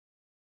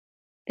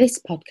This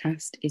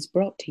podcast is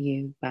brought to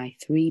you by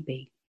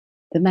 3B,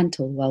 the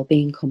mental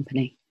wellbeing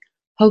company,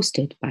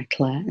 hosted by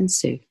Claire and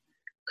Sue,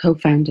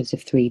 co-founders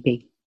of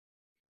 3B.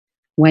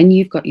 When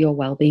you've got your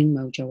wellbeing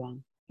mojo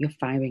on, you're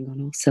firing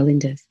on all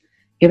cylinders,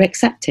 you're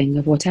accepting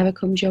of whatever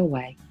comes your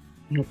way,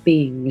 you're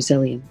being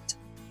resilient.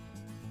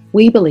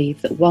 We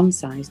believe that one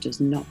size does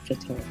not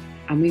fit all,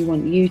 and we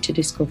want you to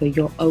discover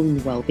your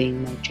own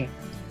wellbeing mojo.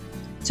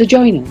 So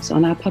join us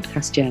on our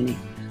podcast journey,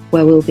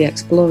 where we'll be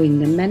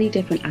exploring the many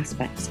different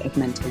aspects of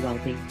mental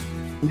wellbeing,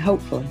 and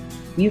hopefully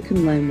you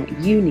can learn what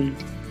you need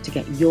to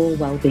get your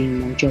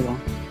wellbeing mojo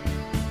on.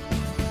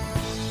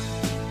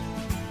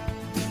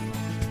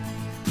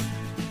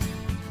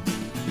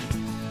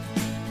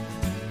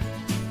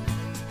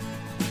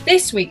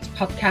 This week's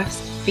podcast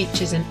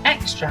features an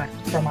extract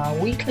from our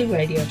weekly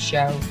radio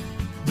show,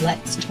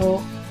 Let's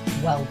Talk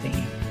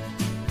Wellbeing.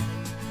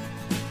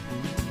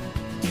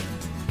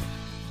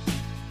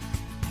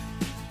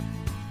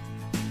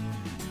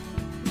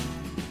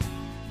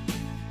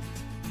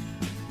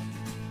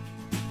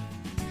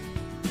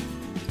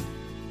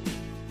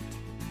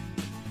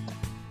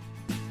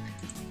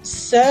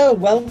 So,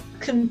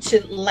 welcome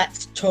to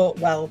Let's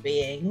Talk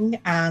Wellbeing,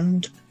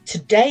 and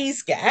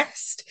today's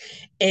guest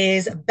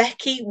is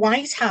Becky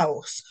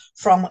Whitehouse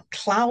from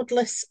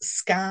Cloudless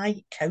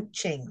Sky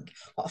Coaching.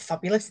 What a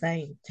fabulous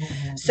name.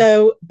 Mm-hmm.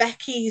 So,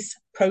 Becky's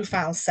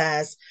profile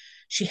says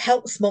she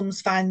helps mums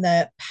find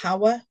their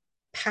power,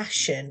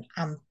 passion,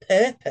 and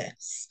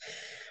purpose,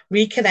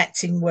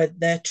 reconnecting with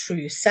their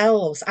true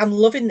selves. I'm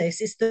loving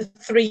this. It's the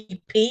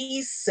 3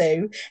 P's,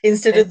 Sue,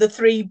 instead of the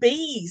 3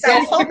 B's.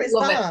 How fun is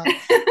that?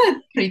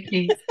 3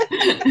 P's.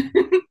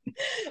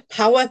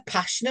 Power,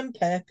 passion, and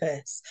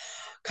purpose.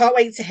 Can't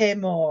wait to hear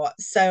more.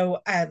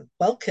 So,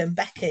 welcome,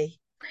 Becky.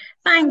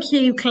 Thank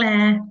you,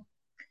 Claire.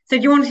 So,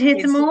 do you want to hear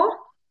some more?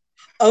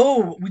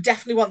 Oh, we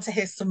definitely want to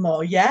hear some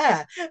more.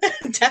 Yeah,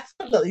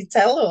 definitely.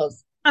 Tell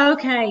us.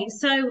 Okay,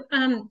 so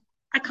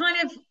I kind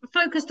of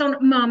focused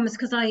on mums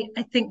because I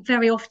think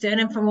very often,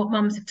 and from what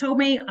mums have told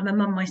me, I'm a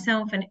mum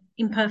myself, an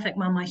imperfect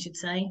mum, I should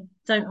say,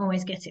 don't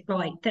always get it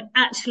right, that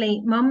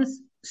actually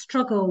mums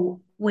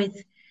struggle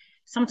with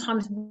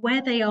sometimes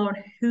where they are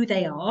and who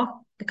they are,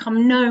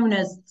 become known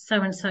as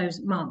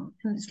so-and-so's mum.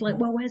 And it's like,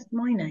 well, where's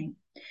my name?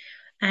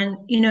 And,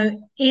 you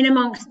know, in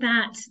amongst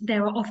that,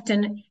 there are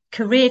often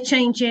career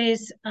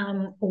changes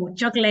or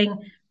juggling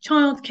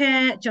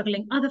childcare,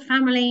 juggling other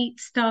family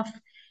stuff.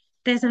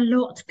 There's a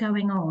lot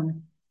going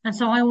on. And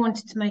so I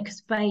wanted to make a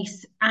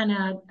space and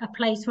a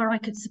place where I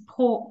could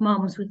support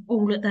mums with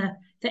all of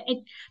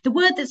the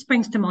word that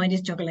springs to mind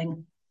is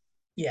juggling.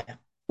 Yeah.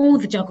 All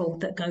the juggle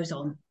that goes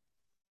on.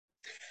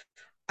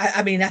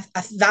 I mean,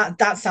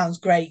 that sounds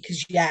great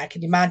because, yeah, I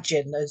can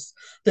imagine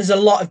there's a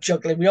lot of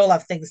juggling. We all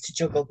have things to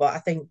juggle, but I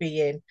think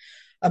being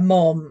a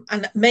mum,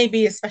 and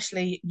maybe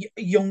especially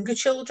younger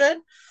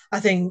children, I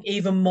think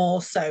even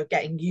more so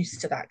getting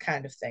used to that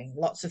kind of thing.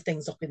 Lots of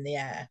things up in the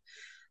air,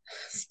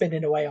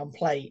 spinning away on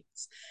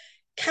plates.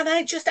 Can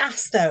I just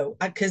ask, though,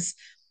 because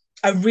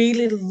I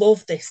really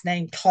love this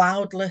name,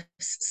 Cloudless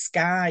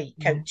Sky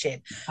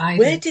Coaching.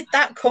 Where did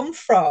that come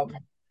from?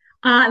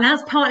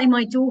 That's partly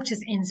my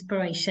daughter's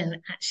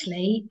inspiration,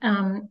 actually.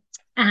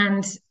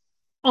 And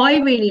I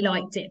really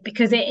liked it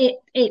because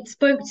it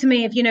spoke to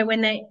me of, you know,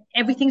 when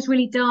everything's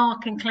really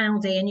dark and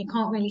cloudy and you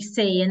can't really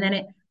see, and then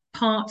it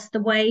parts the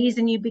ways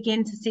and you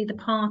begin to see the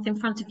path in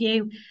front of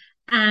you.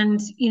 And,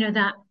 you know,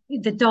 that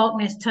the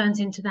darkness turns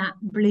into that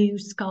blue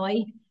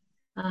sky.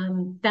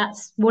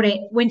 That's what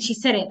when she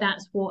said it,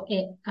 that's what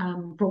it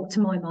brought to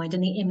my mind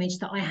and the image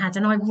that I had.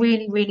 And I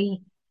really,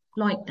 really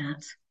liked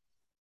that.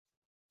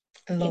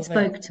 It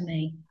spoke to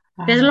me.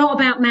 There's a lot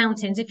about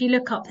mountains. If you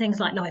look up things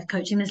like life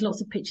coaching, there's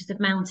lots of pictures of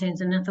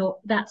mountains, and I thought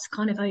that's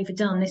kind of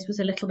overdone. This was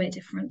a little bit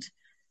different.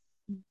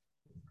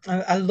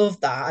 I love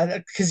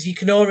that because you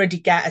can already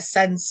get a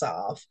sense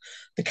of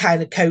the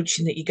kind of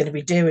coaching that you're going to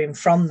be doing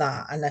from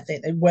that, and I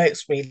think it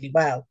works really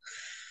well.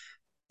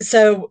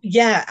 So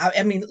yeah,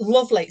 I mean,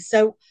 lovely.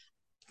 So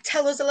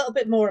tell us a little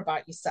bit more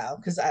about yourself,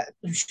 because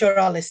I'm sure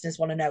our listeners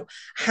want to know,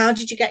 how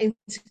did you get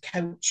into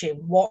coaching?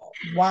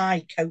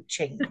 Why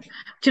coaching?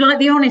 Do you like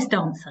the honest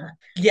answer?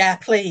 Yeah,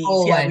 please.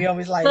 Always. Yeah, we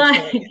always like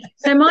it.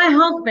 So my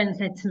husband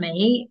said to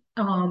me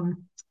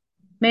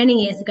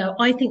many years ago,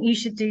 I think you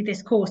should do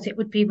this course. It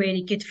would be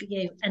really good for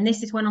you. And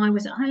this is when I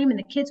was at home and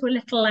the kids were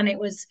little, and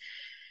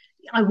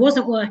I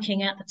wasn't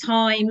working at the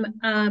time.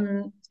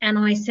 And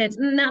I said,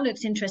 that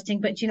looks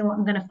interesting, but do you know what?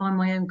 I'm going to find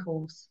my own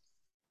course.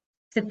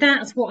 So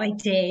that's what I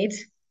did.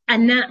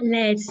 And that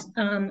led,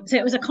 so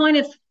it was a kind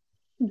of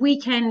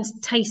weekend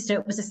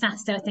taster. It was a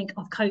Saturday, I think,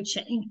 of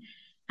coaching.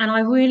 And I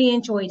really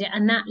enjoyed it.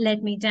 And that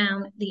led me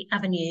down the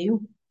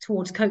avenue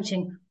towards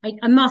coaching.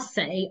 I must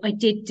say, I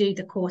did do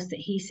the course that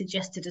he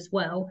suggested as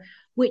well,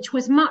 which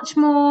was much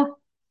more,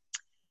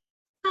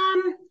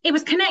 it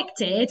was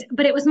connected,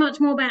 but it was much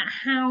more about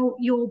how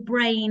your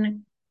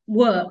brain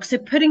works. So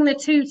putting the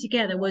two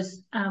together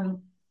was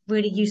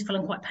really useful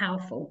and quite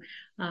powerful.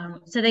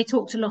 So they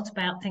talked a lot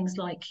about things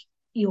like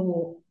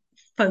your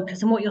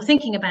focus and what you're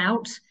thinking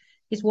about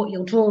is what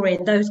you're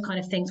drawing, those kind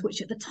of things,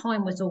 which at the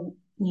time was all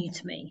new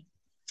to me.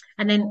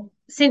 And then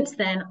since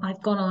then,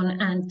 I've gone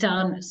on and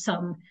done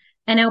some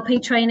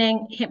NLP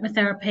training,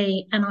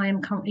 hypnotherapy, and I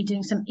am currently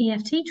doing some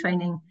EFT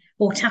training,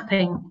 or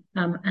tapping,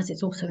 as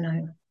it's also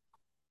known.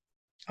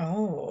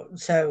 Oh,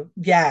 so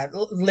yeah,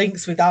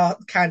 links with our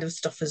kind of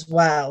stuff as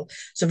well.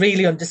 So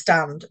really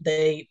understand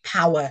the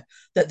power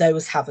that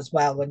those have as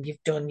well when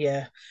you've done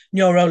your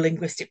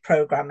neuro-linguistic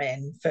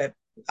programming, for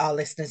our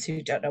listeners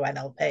who don't know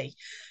NLP.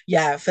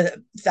 Yeah, for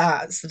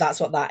that, so that's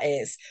what that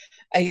is.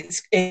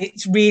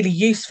 It's really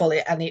useful,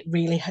 and it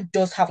really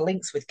does have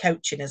links with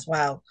coaching as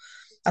well.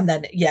 And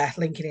then, yeah,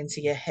 linking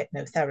into your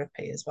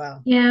hypnotherapy as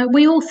well. Yeah,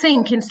 we all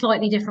think in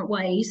slightly different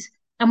ways,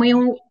 and we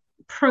all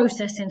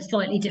process in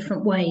slightly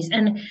different ways.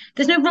 And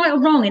there's no right or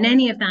wrong in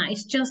any of that.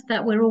 It's just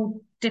that we're all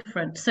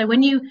different. So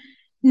when you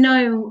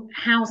know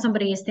how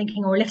somebody is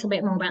thinking, or a little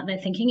bit more about their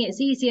thinking,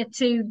 it's easier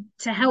to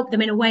help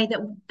them in a way that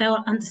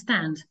they'll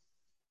understand.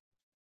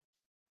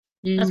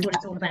 That's what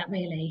it's all about,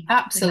 really.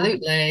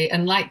 Absolutely.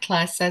 And like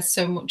Claire says,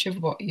 so much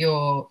of what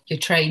you're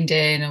trained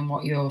in and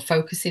what you're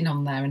focusing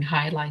on there and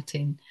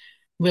highlighting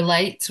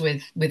relates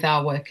with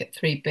our work at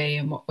 3B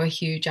and what we're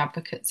huge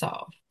advocates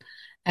of.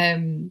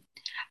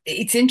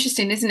 It's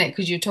interesting, isn't it?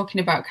 Because you're talking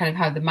about kind of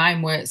how the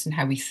mind works and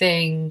how we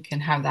think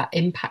and how that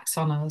impacts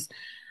on us.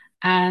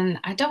 And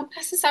I don't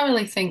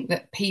necessarily think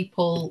that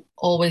people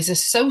always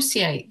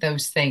associate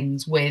those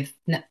things with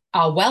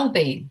our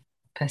well-being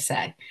per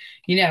se.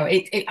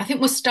 I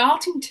think we're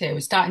starting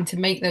to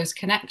make those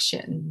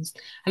connections.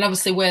 And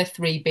obviously we're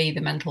 3B,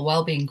 the mental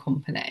wellbeing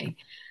company.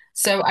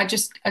 So I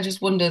just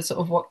wondered sort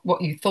of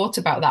what you thought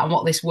about that and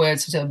what this word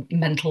sort of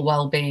mental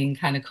well-being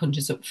kind of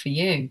conjures up for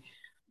you.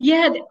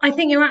 Yeah, I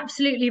think you're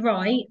absolutely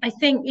right. I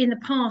think in the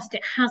past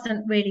it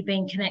hasn't really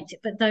been connected,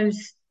 but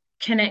those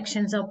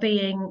connections are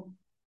being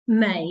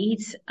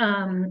made,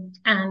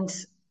 and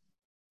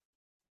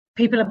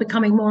people are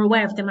becoming more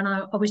aware of them. And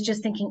I was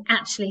just thinking,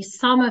 actually,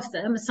 some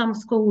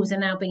schools are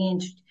now being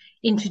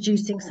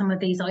introducing some of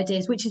these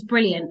ideas, which is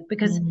brilliant,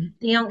 because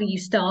the younger you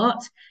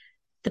start,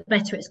 the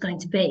better it's going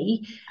to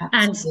be.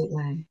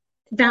 Absolutely. And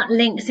that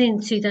links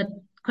into the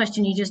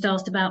question you just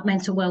asked about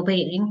mental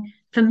well-being.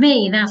 For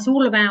me, that's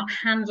all about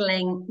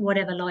handling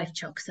whatever life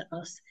chucks at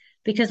us.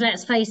 Because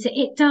let's face it,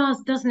 it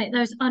does, doesn't it?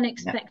 Those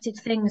unexpected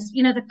things,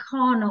 the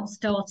car not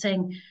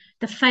starting,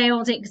 the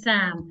failed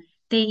exam,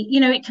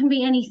 it can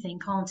be anything,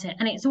 can't it?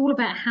 And it's all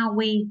about how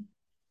we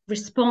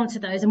respond to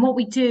those and what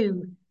we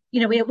do.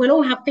 We'll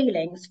all have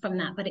feelings from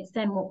that, but it's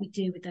then what we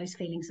do with those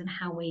feelings and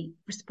how we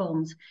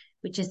respond,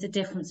 which is the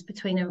difference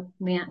between a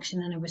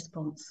reaction and a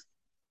response.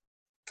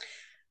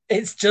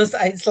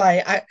 It's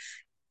like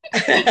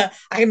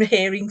I'm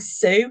hearing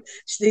Sue.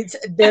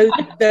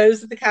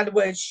 Those are the kind of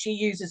words she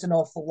uses an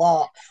awful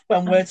lot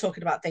when we're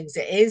talking about things.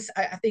 It is,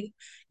 I think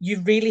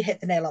you really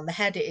hit the nail on the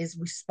head. It is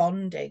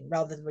responding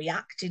rather than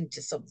reacting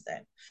to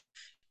something.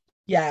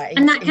 Yeah,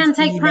 and that can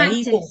take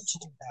practice. To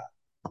do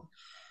that.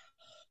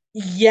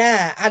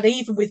 Yeah, and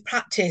even with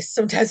practice,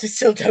 sometimes we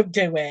still don't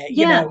do it.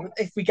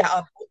 If we get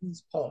our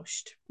buttons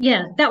pushed.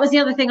 Yeah, that was the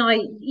other thing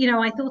I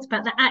thought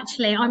about that.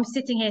 Actually, I'm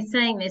sitting here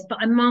saying this, but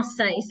I must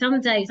say,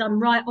 some days I'm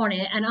right on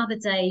it, and other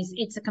days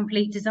it's a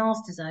complete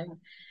disaster zone,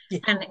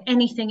 and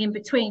anything in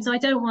between. So I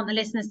don't want the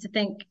listeners to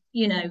think,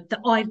 that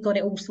I've got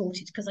it all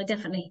sorted, because I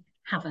definitely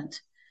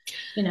haven't.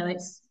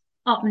 It's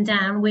up and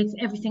down with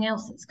everything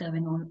else that's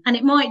going on, and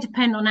it might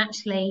depend on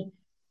actually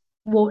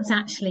what's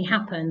actually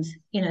happened,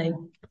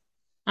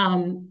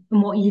 and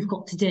what you've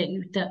got to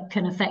do that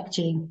can affect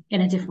you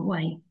in a different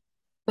way.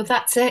 But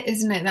that's it,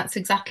 isn't it? That's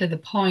exactly the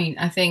point.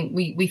 I think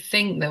we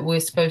think that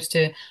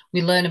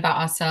we learn about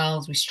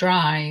ourselves, we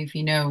strive,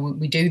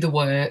 we do the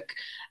work.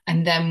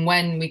 And then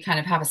when we kind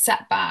of have a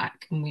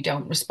setback and we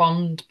don't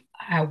respond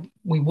how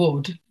we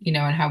would, and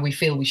how we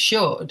feel we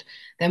should,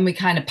 then we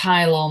kind of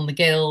pile on the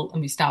guilt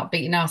and we start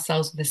beating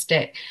ourselves with a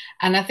stick.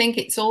 And I think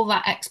it's all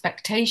that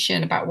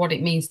expectation about what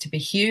it means to be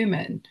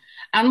human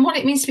and what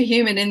it means to be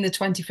human in the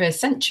 21st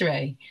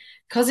century,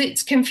 because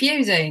it's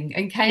confusing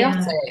and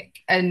chaotic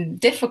and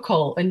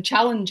difficult and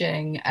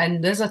challenging.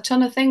 And there's a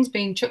ton of things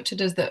being chucked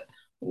at us that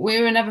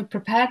we were never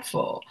prepared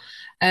for.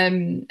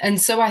 And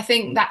so I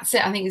think that's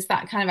it. I think it's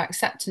that kind of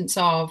acceptance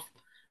of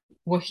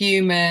we're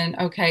human.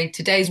 Okay,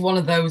 today's one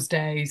of those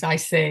days. I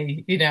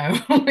see,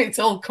 it's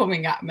all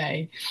coming at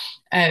me.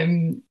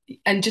 And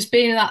just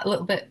being that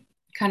little bit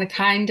kind of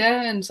kinder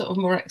and sort of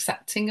more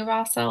accepting of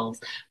ourselves.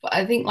 But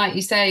I think, like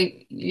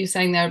you're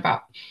saying there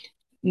about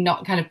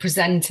not kind of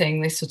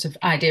presenting this sort of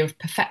idea of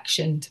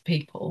perfection to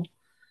people,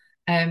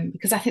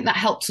 because I think that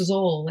helps us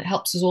all. It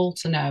helps us all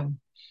to know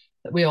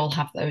that we all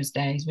have those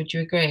days. Would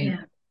you agree?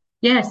 Yeah.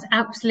 Yes,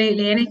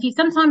 absolutely. And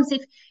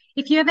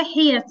if you ever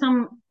hear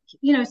some,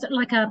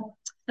 like a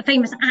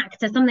famous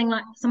actor,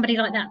 somebody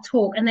like that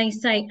talk, and they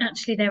say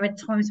actually there are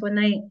times when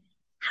they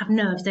have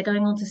nerves, they're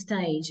going onto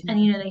stage,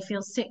 and they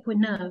feel sick with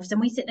nerves, and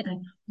we sit there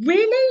going,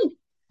 really?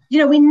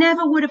 We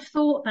never would have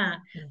thought that.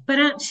 But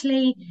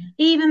actually,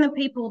 even the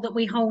people that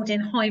we hold in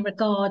high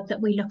regard,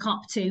 that we look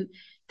up to,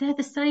 they're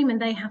the same,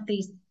 and they have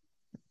these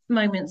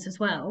moments as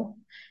well.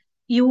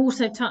 You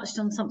also touched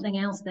on something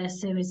else there,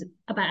 Sue, is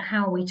about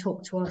how we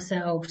talk to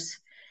ourselves.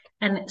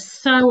 And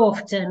so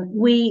often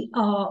we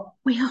are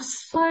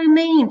so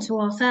mean to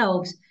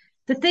ourselves.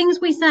 The things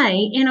we say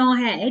in our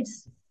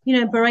heads,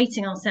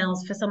 berating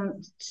ourselves for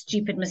some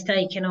stupid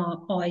mistake in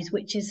our eyes,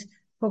 which is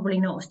probably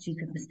not a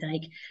stupid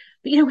mistake.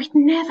 But, we'd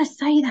never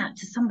say that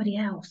to somebody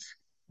else.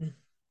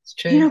 It's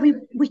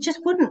true. We just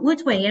wouldn't,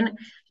 would we? And,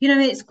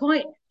 it's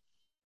quite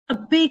a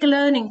big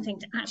learning thing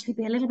to actually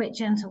be a little bit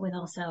gentle with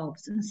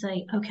ourselves and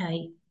say,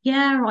 okay,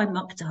 yeah, I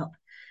mucked up,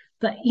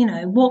 but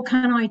what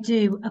can I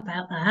do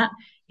about that?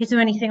 Is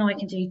there anything I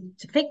can do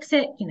to fix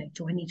it?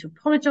 Do I need to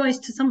apologize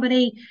to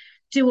somebody?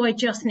 Do I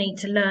just need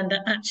to learn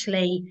that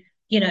actually,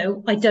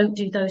 I don't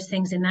do those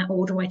things in that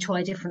order, I try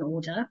a different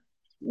order,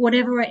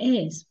 whatever it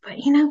is. But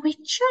we're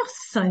just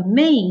so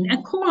mean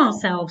and call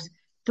ourselves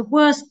the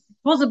worst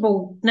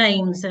possible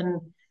names and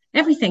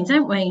everything,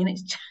 don't we? And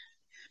it's just,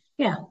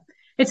 yeah.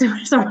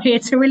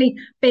 It's a really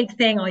big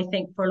thing, I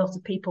think, for a lot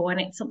of people. And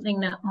it's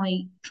something that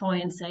I try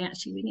and say,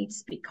 actually, we need to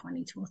speak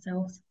kindly to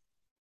ourselves.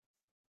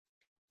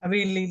 I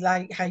really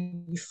like how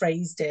you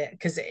phrased it,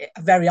 because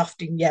very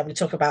often, we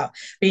talk about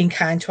being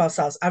kind to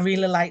ourselves. I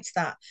really liked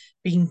that,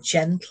 being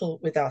gentle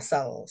with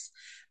ourselves,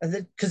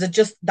 because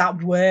just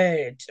that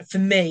word, for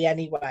me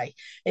anyway,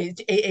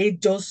 it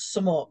does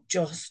sum up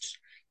just,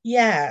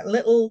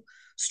 little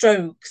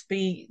strokes,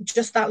 be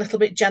just that little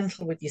bit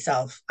gentle with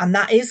yourself, and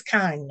that is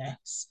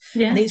kindness.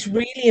 And it's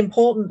really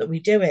important that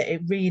we do it.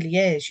 It really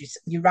is.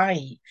 You're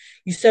right.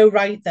 You're so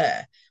right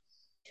there.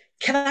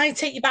 Can I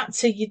take you back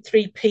to your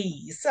 3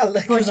 Ps?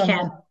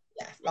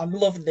 I'm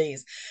loving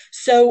these.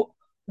 So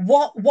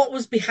what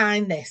was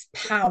behind this?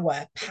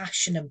 Power,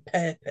 passion, and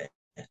purpose.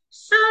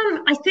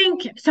 I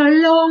think so. A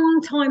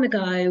long time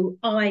ago,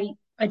 I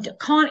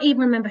can't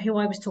even remember who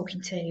I was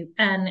talking to,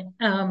 and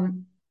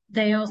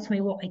they asked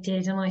me what I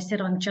did, and I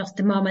said I'm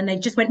just a mum, and they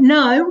just went,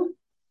 no,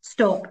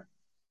 stop.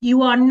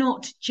 You are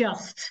not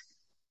just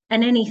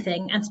an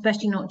anything, and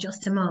especially not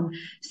just a mum.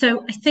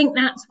 So I think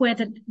that's where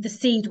the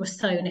seed was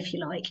sown, if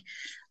you like.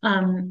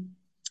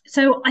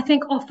 So I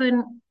think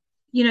often,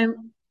 we're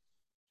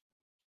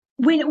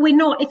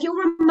not, if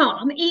you're a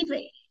mum,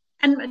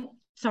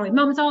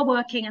 mums are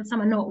working and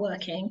some are not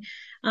working.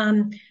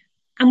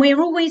 And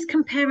we're always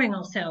comparing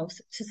ourselves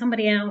to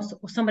somebody else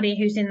or somebody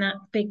who's in that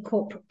big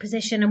corporate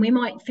position. And we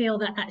might feel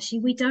that actually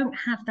we don't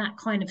have that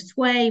kind of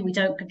sway. We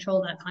don't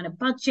control that kind of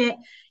budget.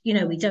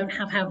 We don't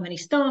have how many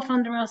staff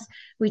under us.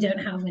 We don't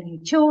have many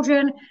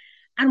children.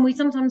 And we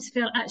sometimes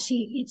feel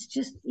actually it's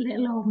just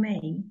little old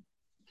me.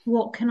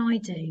 What can I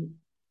do?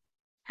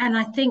 And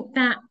I think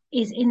that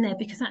is in there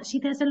because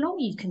actually there's a lot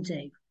you can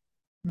do.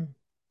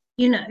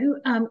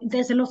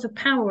 There's a lot of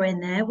power in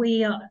there.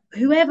 We are,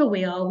 whoever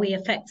we are, we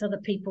affect other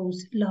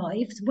people's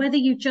lives, whether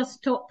you just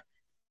stop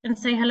and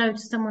say hello to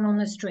someone on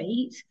the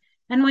street.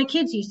 And my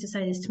kids used to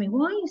say this to me,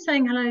 why are you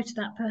saying hello to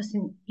that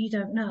person you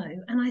don't know?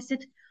 And I said,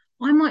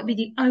 I might be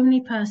the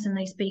only person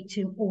they speak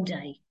to all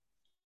day.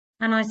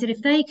 And I said,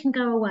 if they can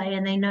go away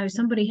and they know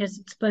somebody has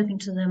spoken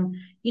to them,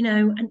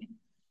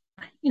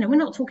 we're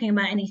not talking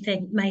about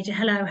anything major.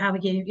 Hello, how are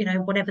you?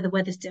 Whatever the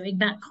weather's doing,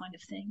 that kind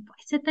of thing. But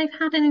I said they've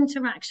had an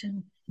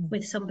interaction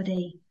with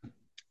somebody.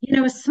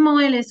 A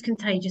smile is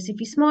contagious. If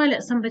you smile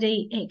at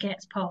somebody, it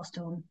gets passed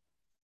on.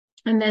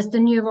 And there's the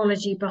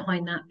neurology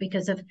behind that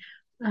because of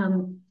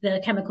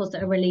the chemicals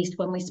that are released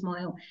when we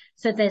smile.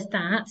 So there's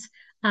that.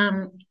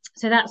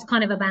 So that's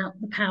kind of about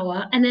the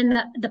power. And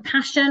then the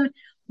passion.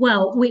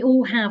 Well, we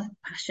all have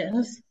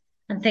passions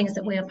and things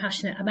that we are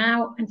passionate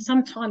about. And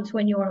sometimes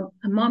when you're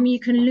a mum, you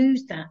can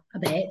lose that a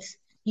bit.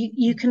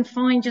 You can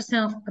find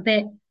yourself a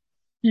bit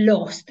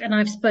lost. And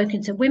I've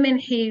spoken to women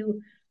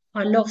who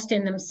are lost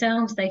in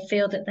themselves. They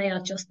feel that they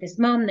are just this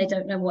mum. They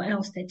don't know what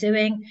else they're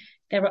doing.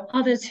 There are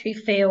others who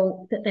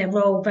feel that their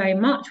role very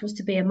much was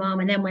to be a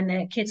mum. And then when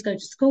their kids go to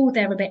school,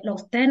 they're a bit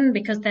lost then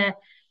because the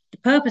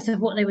purpose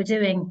of what they were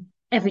doing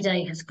every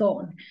day has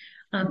gone.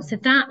 So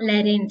that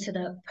led into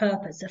the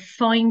purpose of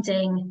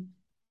finding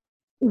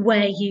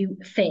where you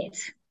fit.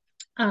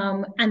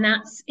 And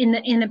that's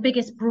in the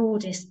biggest,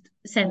 broadest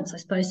sense, I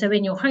suppose. So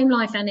in your home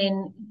life and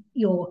in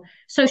your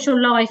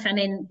social life and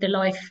in the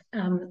life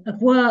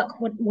of work,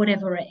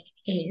 whatever it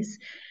is.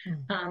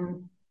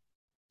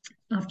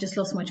 I've just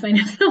lost my train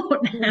of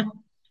thought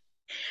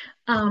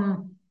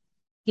now.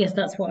 Yes,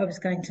 that's what I was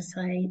going to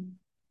say.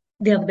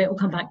 The other bit will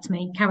come back to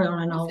me. Carry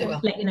on and I'll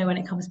let you know when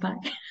it comes back.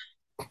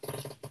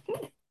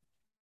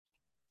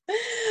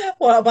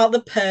 What about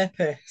the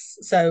purpose?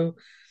 So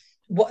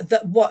what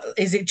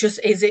is it? Just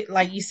is it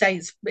like you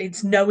say?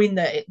 It's knowing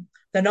that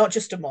they're not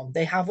just a mum.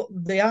 They have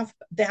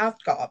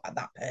got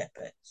that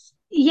purpose.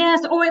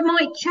 Yes, or it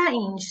might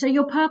change. So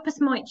your purpose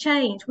might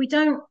change. We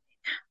can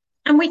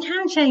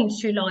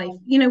change through life.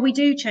 We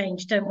do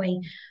change, don't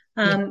we?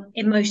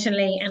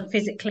 Emotionally and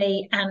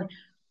physically, and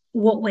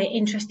what we're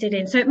interested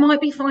in. So it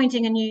might be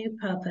finding a new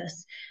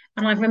purpose.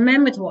 And I've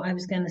remembered what I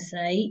was going to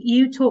say.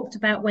 You talked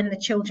about when the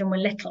children were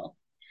little.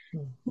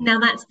 Now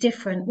that's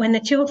different. When the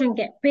children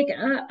get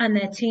bigger and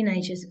they're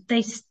teenagers,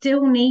 they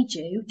still need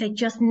you. They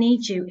just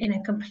need you in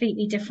a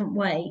completely different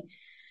way.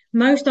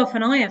 Most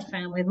often I have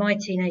found with my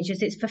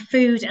teenagers, it's for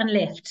food and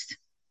lifts.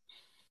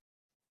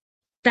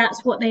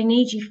 That's what they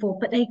need you for,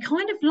 but they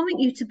kind of like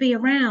you to be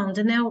around,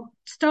 and they'll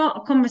start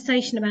a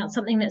conversation about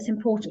something that's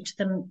important to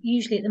them,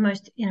 usually at the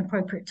most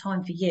inappropriate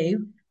time for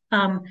you.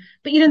 But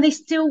they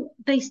still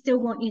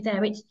want you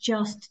there. It's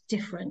just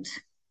different.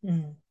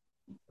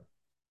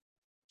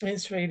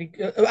 It's really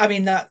good. I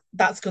mean,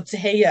 that's good to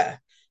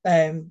hear.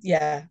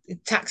 Yeah,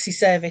 taxi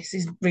service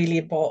is really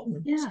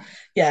important.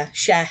 Yeah,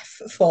 chef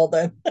for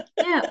them.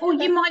 Yeah, or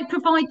you might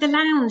provide the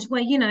lounge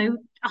where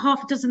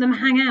half a dozen of them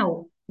hang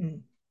out.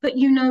 But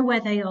you know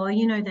where they are,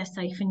 they're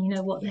safe, and you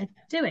know what they're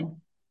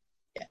doing.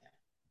 Yeah.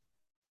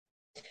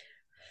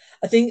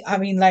 I think, I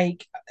mean,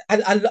 like,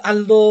 I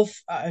love,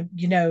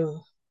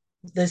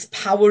 there's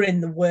power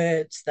in the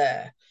words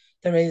there.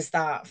 There is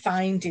that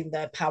finding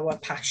their power,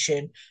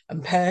 passion,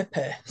 and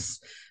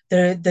purpose.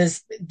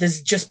 There's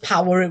just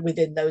power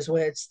within those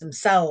words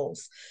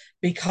themselves,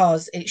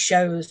 because it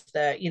shows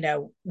that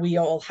we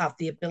all have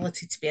the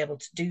ability to be able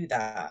to do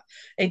that.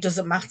 It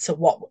doesn't matter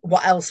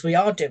what else we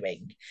are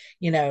doing,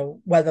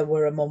 whether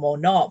we're a mum or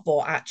not.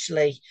 But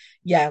actually,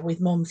 yeah,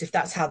 with mums, if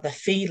that's how they're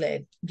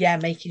feeling, yeah,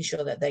 making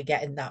sure that they're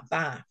getting that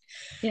back.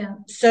 Yeah.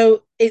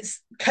 So it's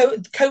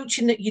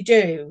coaching that you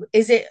do.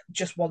 Is it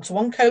just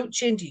one-to-one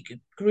coaching? Do you do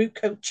group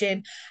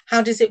coaching?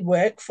 How does it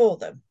work for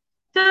them?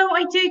 So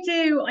I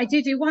do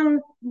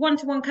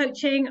one-to-one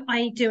coaching.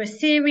 I do a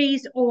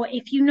series, or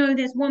if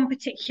there's one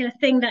particular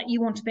thing that you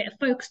want a bit of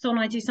focus on,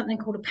 I do something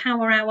called a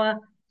power hour.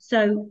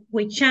 So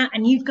we chat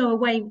and you go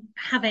away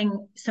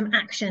having some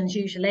actions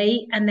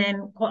usually. And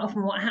then quite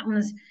often what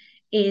happens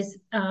is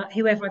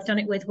whoever I've done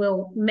it with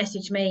will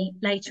message me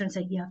later and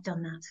say, yeah, I've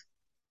done that.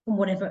 And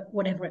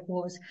whatever it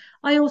was.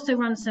 I also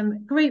run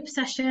some group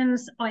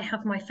sessions. I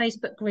have my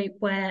Facebook group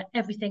where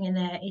everything in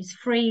there is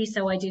free.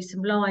 So I do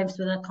some lives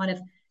with a kind of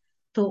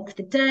thought for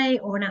the day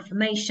or an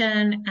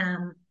affirmation.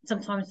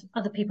 Sometimes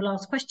other people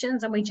ask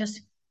questions and we just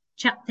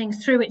chat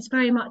things through. It's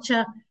very much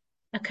a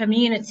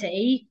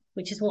community,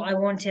 which is what I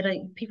wanted.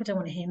 People don't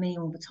want to hear me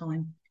all the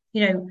time.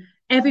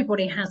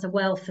 Everybody has a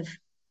wealth of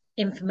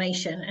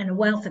information and a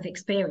wealth of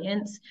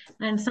experience,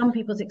 and some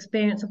people's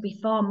experience will be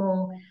far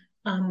more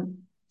in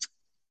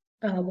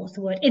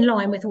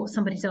line with what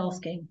somebody's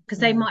asking, because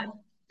they might have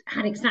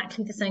had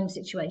exactly the same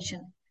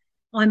situation.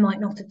 I might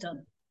not have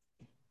done.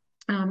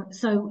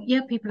 So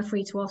yeah, people are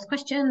free to ask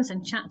questions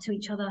and chat to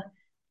each other.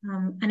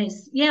 And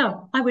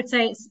I would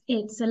say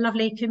it's a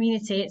lovely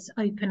community. It's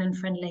open and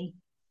friendly.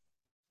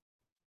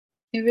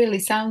 It really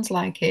sounds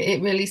like it.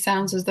 It really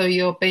sounds as though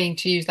you're being,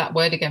 to use that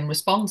word again,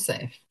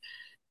 responsive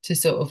to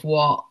sort of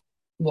what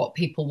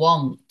people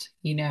want,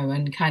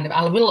 and kind of,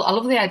 I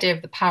love the idea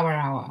of the power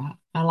hour.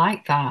 I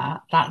like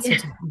that. That's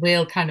sort of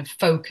real kind of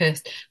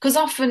focus, because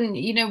often,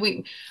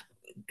 we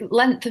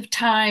length of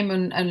time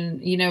and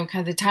kind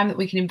of the time that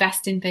we can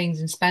invest in things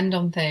and spend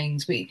on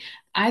things,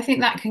 I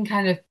think that can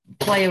kind of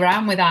play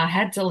around with our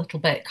heads a little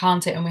bit,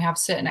 can't it? And we have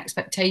certain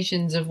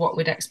expectations of what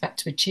we'd expect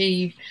to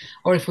achieve,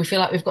 or if we feel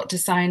like we've got to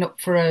sign up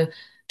for a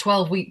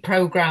 12-week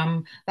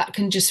program, that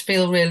can just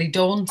feel really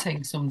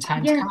daunting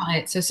sometimes, can't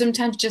it? So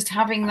sometimes just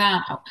having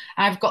that,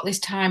 I've got this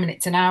time and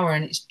it's an hour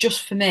and it's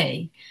just for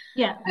me.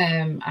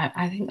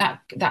 I think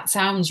that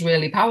sounds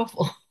really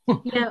powerful.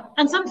 Yeah,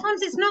 and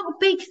sometimes it's not a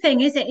big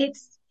thing, is it?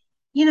 It's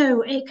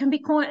it can be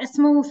quite a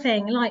small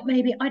thing, like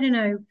maybe, I don't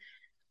know,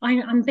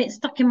 I'm a bit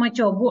stuck in my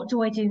job, what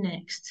do I do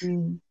next?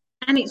 And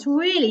it's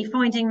really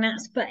finding that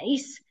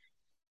space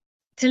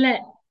to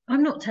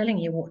I'm not telling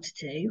you what to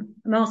do,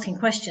 I'm asking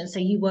questions so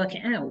you work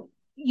it out,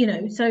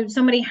 so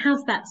somebody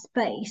has that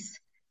space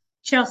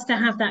just to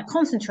have that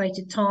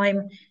concentrated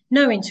time,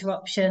 no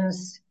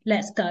interruptions,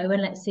 let's go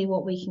and let's see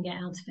what we can get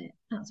out of it.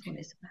 That's what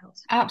it's about.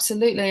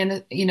 Absolutely.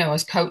 And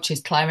as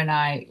coaches, Claire and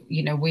I,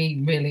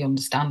 we really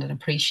understand and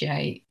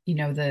appreciate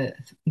the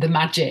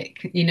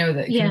magic that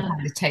can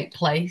kind of take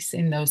place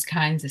in those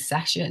kinds of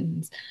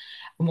sessions.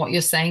 And what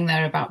you're saying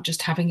there about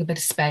just having a bit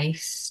of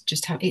space,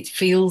 it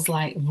feels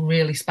like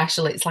really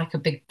special. It's like a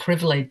big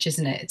privilege,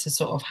 isn't it, to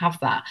sort of have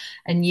that?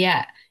 And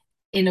yet,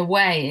 in a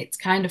way, it's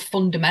kind of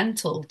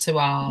fundamental to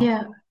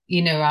our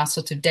our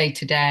sort of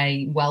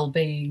day-to-day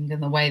well-being,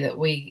 and the way that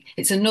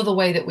it's another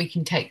way that we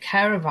can take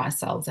care of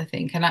ourselves, I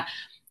think. And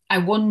I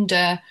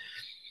wonder,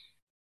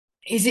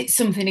 is it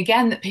something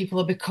again that people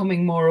are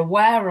becoming more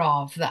aware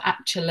of, that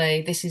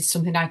actually this is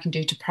something I can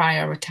do to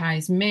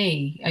prioritize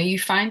me? Are you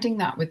finding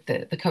that with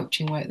the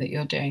coaching work that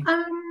you're doing?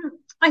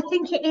 I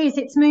think it is.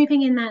 It's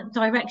moving in that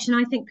direction.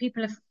 I think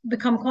people have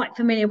become quite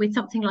familiar with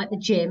something like the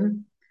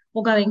gym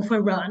or going for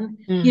a run,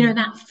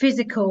 that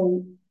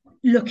physical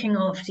looking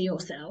after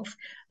yourself.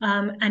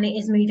 And it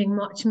is moving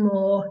much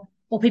more,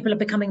 or people are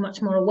becoming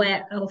much more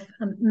aware of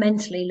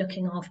mentally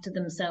looking after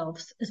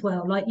themselves as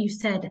well. Like you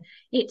said,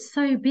 it's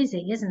so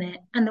busy, isn't it?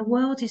 And the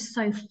world is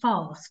so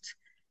fast.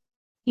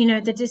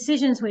 The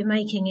decisions we're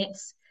making,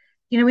 it's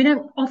we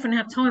don't often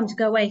have time to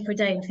go away for a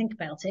day and think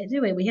about it,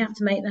 do we? We have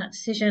to make that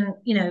decision,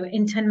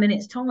 in 10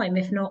 minutes time,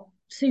 if not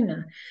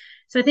sooner.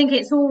 So I think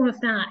it's all of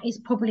that is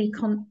probably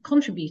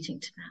contributing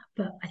to that,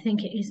 but I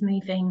think it is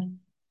moving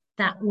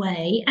that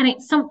way. And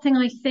it's something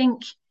I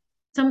think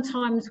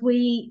sometimes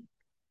we,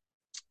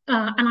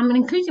 and I'm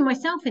including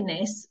myself in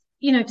this,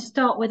 to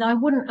start with, I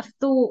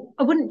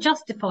wouldn't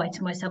justify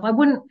to myself. I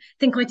wouldn't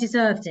think I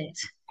deserved it.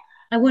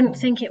 I wouldn't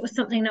think it was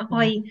something that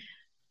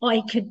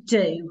I could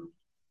do.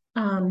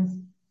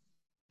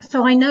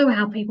 So I know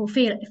how people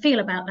feel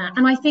about that.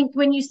 And I think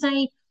when you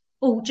say,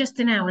 oh, just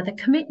an hour, the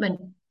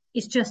commitment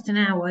is just an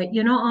hour.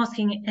 You're not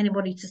asking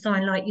anybody to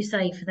sign, like you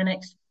say, for the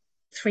next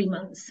 3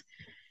 months.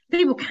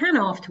 People can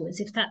afterwards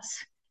if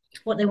that's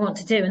what they want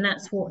to do and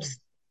that's what's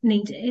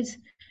needed.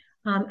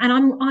 And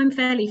I'm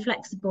fairly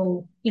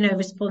flexible,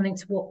 responding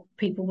to what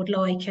people would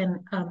like and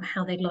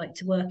how they'd like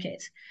to work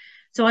it.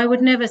 So I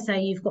would never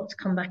say you've got to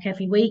come back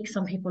every week.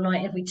 Some people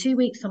like every 2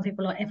 weeks, some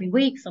people like every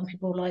week, some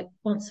people like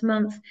once a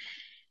month.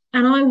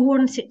 And I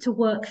want it to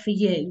work for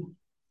you,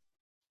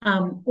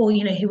 or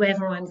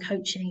whoever I'm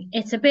coaching.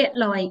 It's a bit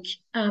like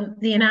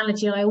the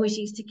analogy I always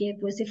used to give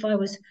was if I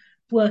was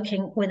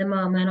working with a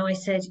mum and I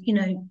said,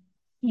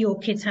 your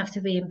kids have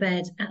to be in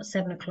bed at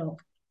 7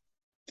 o'clock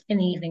in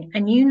the evening,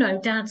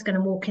 and dad's going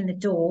to walk in the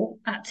door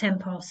at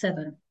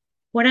 7:10.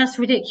 Well, that's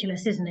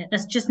ridiculous, isn't it?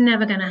 That's just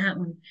never going to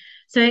happen.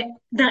 So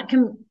that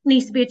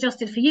needs to be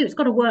adjusted for you. It's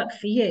got to work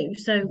for you.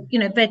 So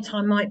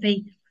bedtime might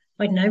be,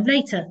 I don't know,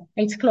 later,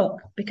 8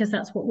 o'clock, because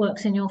that's what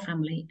works in your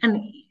family.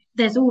 And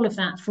there's all of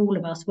that for all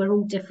of us. We're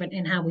all different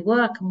in how we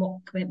work and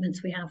what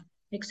commitments we have,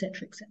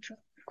 etc., etc.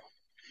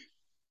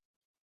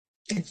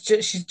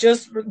 She's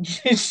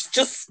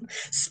just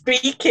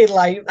speaking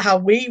like how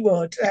we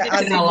would,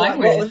 as in what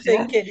we're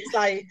thinking. It's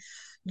like,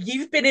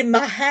 you've been in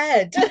my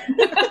head.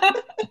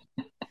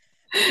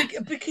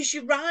 Because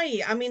you're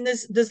right. I mean,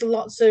 there's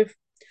lots of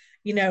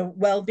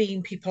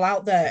well-being people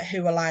out there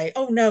who are like,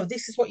 oh no,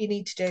 this is what you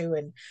need to do,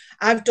 and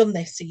I've done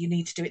this, so you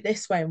need to do it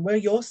this way. And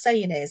what you're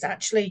saying is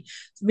actually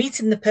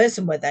meeting the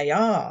person where they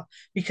are,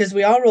 because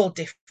we are all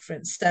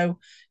different. So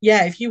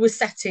yeah, if you were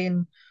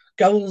setting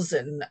goals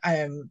and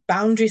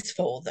boundaries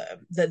for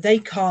them that they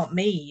can't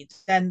meet,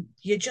 then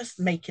you're just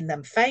making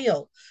them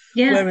fail.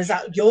 Whereas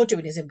that you're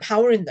doing is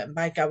empowering them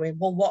by going,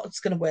 well, what's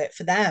going to work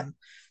for them,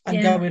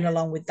 and going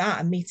along with that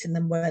and meeting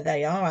them where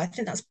they are. I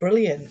think that's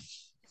brilliant.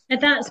 And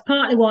that's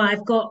partly why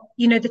I've got,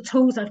 the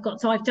tools I've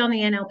got. So I've done the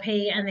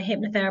NLP and the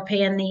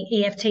hypnotherapy and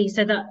the EFT,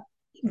 so that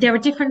there are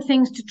different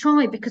things to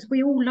try, because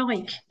we all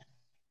like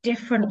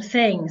different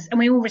things and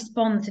we all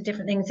respond to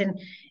different things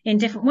in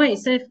different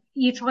ways. So if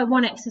you try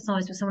one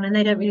exercise with someone and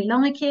they don't really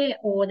like it,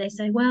 or they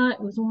say, well,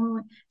 it was all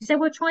right, you say,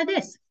 well, try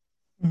this.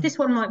 This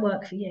one might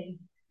work for you.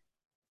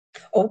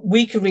 Oh,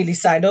 we could really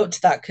sign up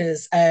to that,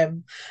 because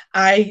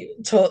I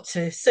talked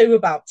to Sue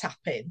about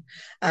tapping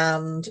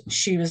and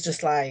she was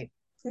just like,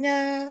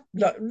 nah,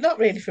 not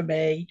really for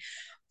me.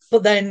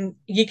 But then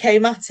you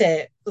came at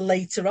it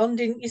later on,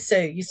 didn't you,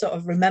 Sue? You sort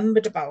of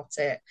remembered about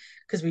it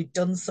because we'd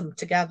done some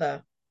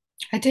together.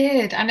 I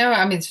did. I know.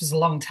 I mean, this was a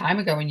long time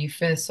ago when you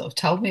first sort of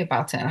told me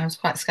about it, and I was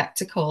quite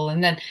skeptical.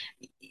 And then,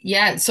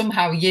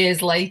 somehow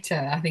years later,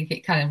 I think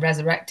it kind of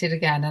resurrected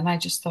again. And I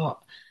just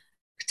thought,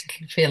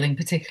 feeling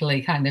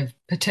particularly kind of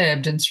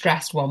perturbed and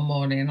stressed one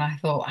morning, and I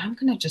thought, I'm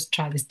going to just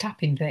try this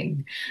tapping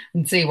thing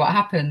and see what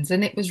happens.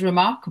 And it was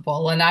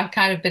remarkable, and I've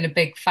kind of been a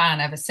big fan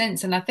ever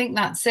since. And I think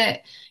that's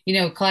it.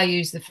 Claire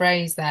used the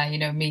phrase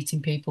there,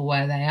 meeting people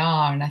where they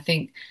are, and I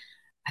think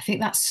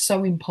that's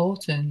so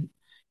important.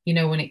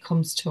 When it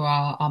comes to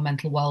our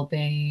mental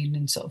well-being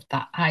and sort of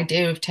that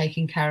idea of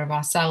taking care of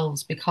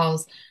ourselves,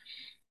 because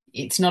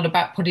it's not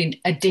about putting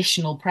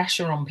additional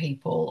pressure on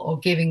people or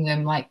giving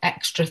them like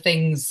extra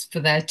things for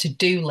their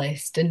to-do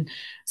list. And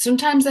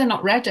sometimes they're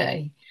not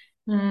ready.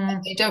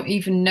 They don't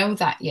even know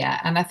that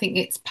yet. And I think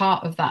it's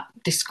part of that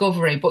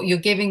discovery, but you're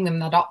giving them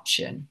that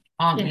option,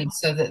 aren't you?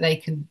 So that they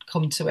can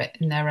come to it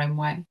in their own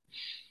way.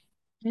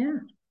 Yeah.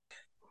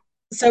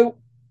 So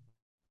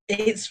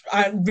it's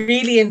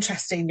really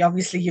interesting.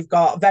 Obviously, you've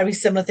got very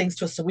similar things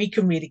to us, so we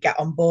can really get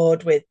on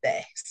board with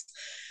this.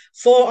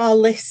 For our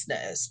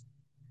listeners,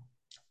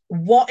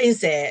 what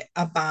is it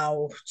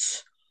about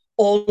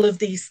all of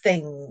these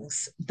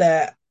things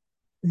that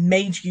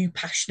made you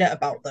passionate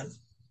about them?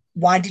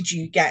 Why did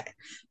you get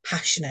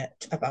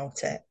passionate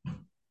about it?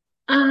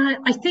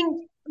 I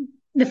think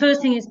the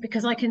first thing is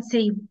because I can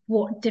see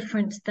what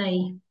difference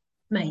they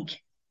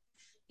make,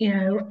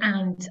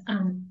 and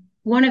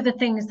one of the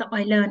things that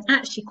I learned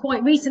actually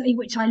quite recently,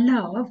 which I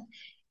love,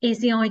 is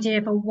the idea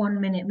of a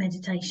 1-minute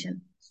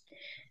meditation.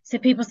 So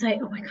people say,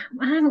 oh my God,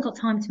 I haven't got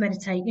time to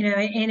meditate.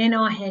 And in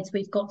our heads,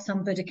 we've got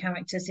some Buddha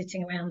character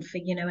sitting around for,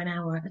 an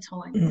hour at a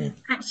time.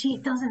 Actually,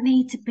 it doesn't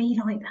need to be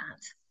like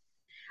that.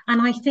 And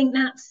I think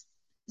that's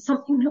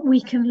something that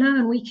we can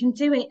learn. We can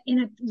do it in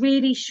a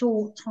really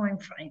short time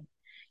frame,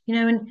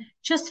 and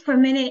just for a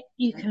minute,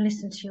 you can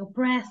listen to your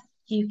breath.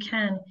 You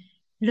can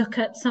look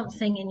at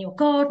something in your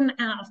garden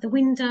out of the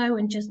window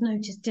and just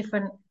notice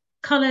different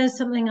colors.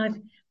 Something I've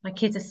My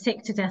kids are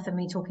sick to death of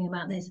me talking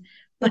about this.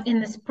 But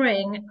in the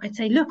spring, I'd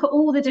say, look at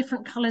all the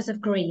different colours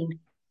of green.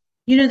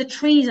 You know, the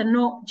trees are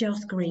not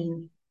just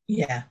green.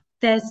 Yeah.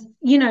 There's,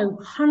 you know,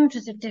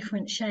 hundreds of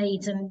different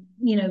shades and,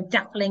 you know,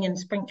 dappling and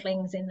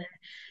sprinklings in there.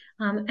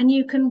 And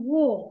you can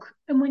walk.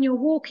 And when you're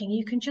walking,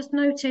 you can just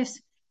notice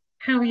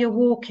how you're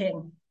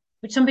walking,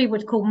 which some people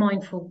would call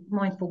mindful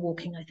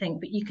walking, I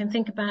think. But you can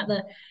think about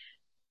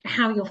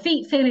how your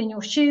feet feel in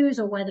your shoes,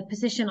 or where the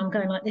position. I'm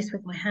going like this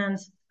with my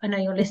hands. I know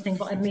you're listening,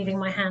 but I'm moving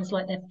my hands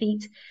like they're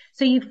feet.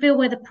 So you feel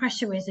where the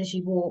pressure is as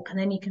you walk, and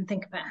then you can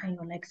think about how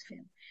your legs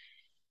feel.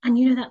 And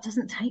you know, that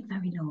doesn't take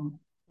very long,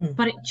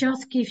 but it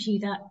just gives you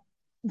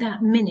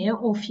that minute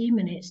or few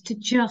minutes to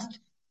just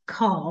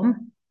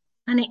calm.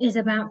 And it is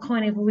about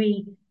kind of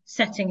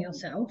resetting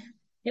yourself.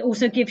 It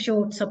also gives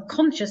your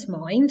subconscious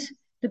mind,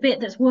 the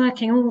bit that's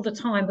working all the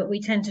time, but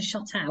we tend to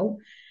shut out,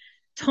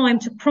 time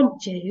to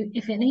prompt you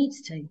if it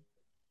needs to.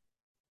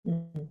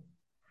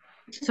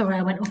 Sorry,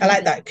 I went off. I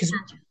like that, because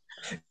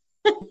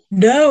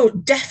no,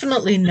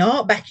 definitely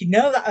not, Becky.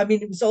 No, that, I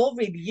mean, it was all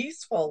really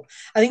useful.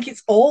 I think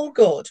it's all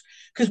good,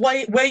 because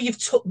where you've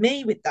took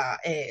me with that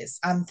is,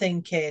 I'm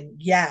thinking,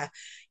 yeah,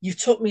 you've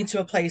took me to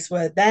a place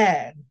where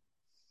then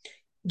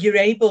you're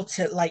able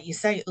to, like you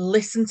say,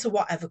 listen to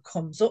whatever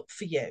comes up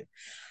for you.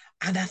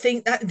 And I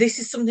think that this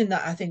is something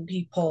that I think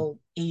people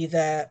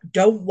either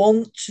don't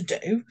want to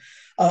do,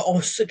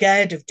 or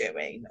scared of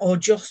doing, or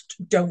just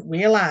don't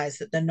realize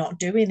that they're not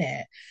doing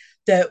it.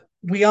 That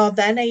we are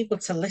then able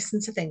to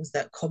listen to things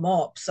that come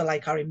up. So,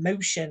 like our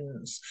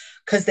emotions,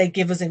 because they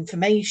give us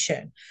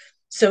information.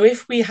 So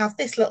if we have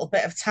this little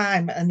bit of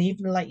time, and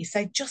even like you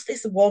say, just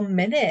this 1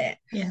 minute,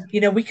 Yeah.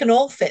 you know, we can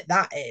all fit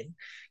that in,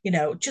 you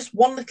know, just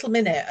one little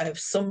minute of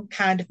some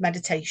kind of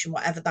meditation,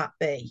 whatever that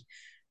be,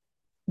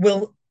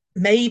 will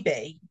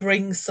maybe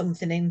bring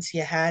something into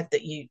your head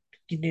that you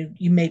know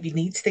you maybe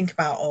need to think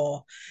about,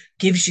 or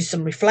gives you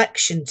some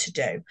reflection to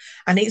do.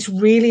 And it's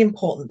really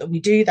important that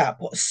we do that.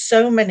 But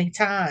so many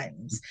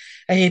times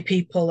I hear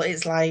people,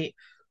 it's like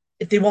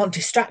if they want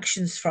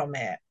distractions from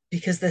it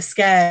because they're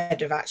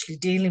scared of actually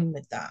dealing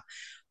with that.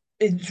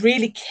 It's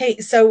really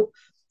key. So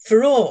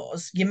for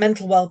us, your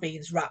mental well-being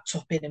is wrapped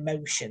up in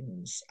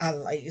emotions,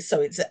 and like,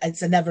 so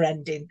it's a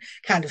never-ending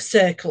kind of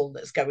circle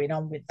that's going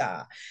on with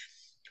that.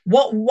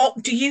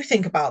 What do you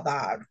think about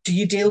that? Do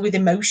you deal with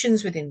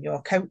emotions within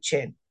your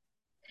coaching?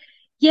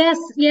 Yes,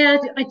 yeah,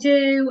 I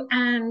do.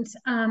 And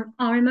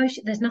our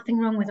emotion, there's nothing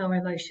wrong with our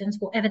emotions,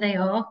 whatever they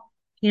are.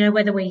 You know,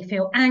 whether we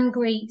feel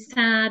angry,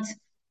 sad,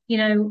 you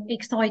know,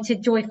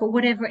 excited, joyful,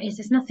 whatever it is,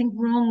 there's nothing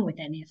wrong with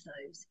any of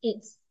those.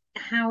 It's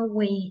how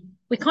we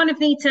kind of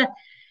need to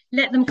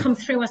let them come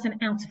through us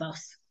and out of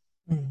us.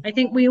 I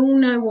think we all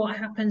know what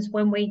happens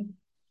when we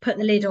put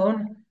the lid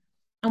on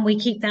and we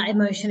keep that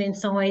emotion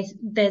inside.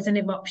 There's an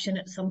eruption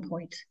at some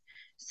point.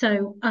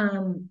 So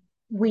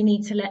we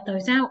need to let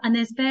those out. And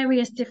there's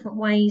various different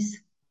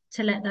ways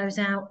to let those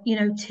out. You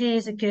know,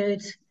 tears are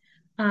good.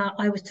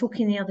 I was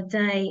talking the other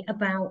day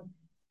about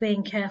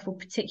being careful,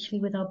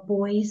 particularly with our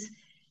boys,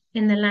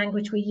 in the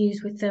language we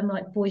use with them,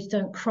 like boys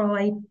don't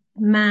cry,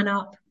 man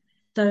up,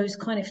 those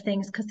kind of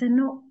things, because they're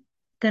not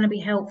going to be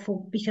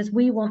helpful, because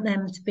we want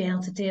them to be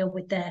able to deal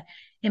with their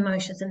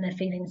emotions and their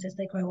feelings as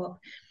they grow up.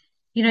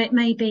 You know, it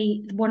may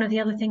be one of the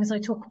other things I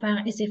talk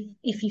about is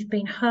if you've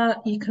been hurt,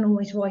 you can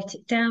always write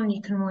it down.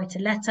 You can write a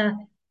letter.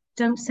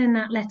 Don't send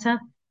that letter.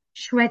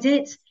 Shred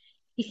it.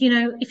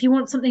 If you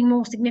want something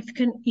more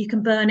significant, you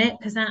can burn it,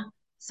 because that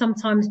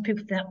sometimes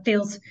people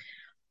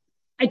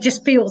it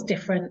just feels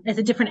different. There's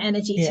a different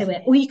energy to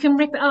it. Or you can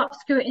rip it up,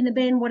 screw it in the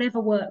bin,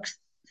 whatever works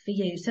for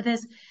you. So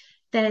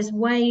there's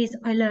ways.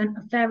 I learned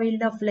a very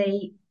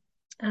lovely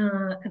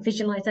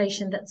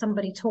visualization that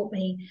somebody taught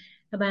me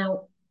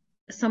about.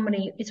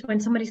 It's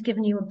when somebody's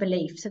given you a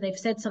belief, so they've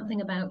said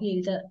something about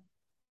you that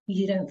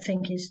you don't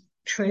think is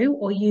true,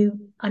 or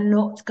you are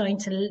not going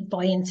to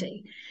buy into,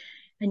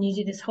 and you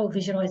do this whole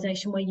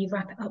visualization where you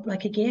wrap it up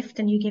like a gift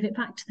and you give it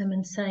back to them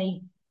and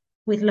say,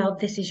 with love,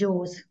 this is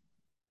yours,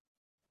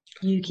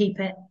 you keep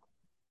it.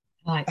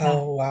 Like that.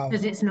 Oh wow,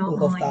 because it's not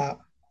love mine. that.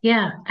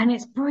 Yeah, and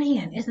it's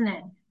brilliant, isn't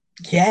it?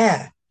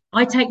 Yeah,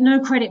 I take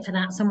no credit for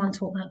that. Someone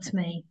taught that to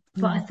me,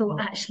 but I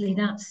thought actually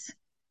that's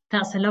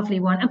a lovely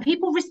one. And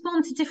people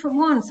respond to different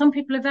ones. Some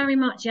people are very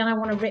much, yeah, I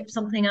want to rip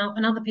something up,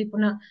 and other people,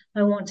 no,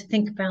 I want to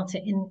think about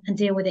it and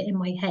deal with it in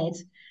my head.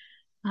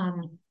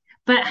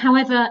 But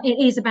however, it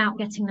is about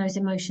getting those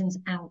emotions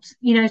out.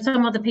 You know,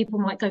 some other people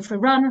might go for a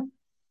run.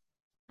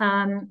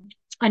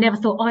 I never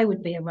thought I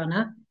would be a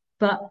runner,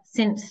 but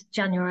since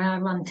January, I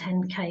run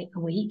 10K a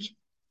week,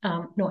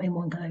 not in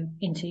one go,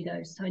 in 2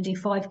 goes. So I do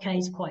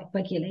 5Ks quite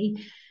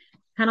regularly.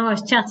 And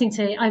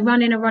I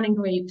run in a running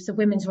group, it's a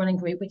women's running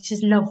group, which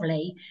is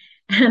lovely.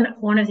 And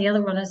one of the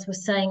other runners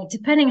was saying,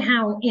 depending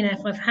how, you know,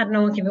 if I've had an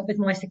argument with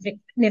my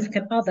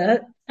significant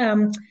other,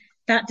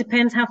 that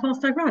depends how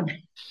fast I run.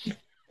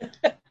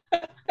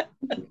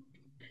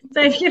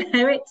 So, you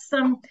know, it's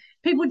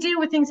people deal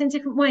with things in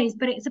different ways,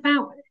 but it's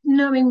about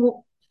knowing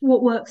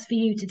what works for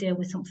you to deal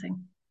with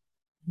something.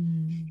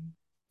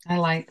 I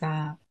like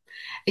that.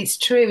 It's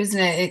true, isn't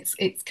it?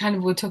 It's kind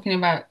of, we're talking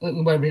about,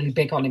 we're really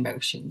big on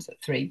emotions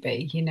at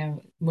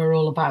 3B. We're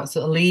all about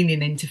sort of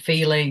leaning into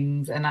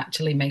feelings and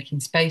actually making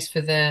space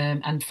for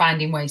them and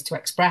finding ways to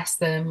express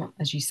them,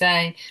 as you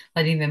say,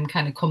 letting them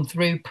kind of come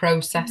through,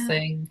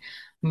 processing,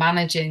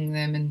 managing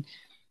them, and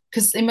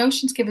because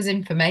emotions give us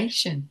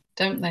information,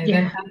 don't they?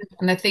 Yeah.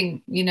 And I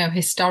think,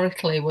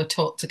 historically we're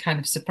taught to kind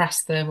of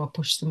suppress them or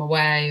push them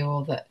away,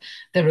 or that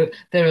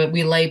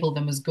we label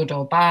them as good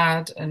or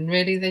bad, and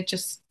really they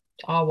just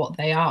are what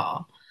they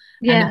are.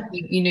 And I Yeah.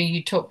 think,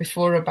 you talked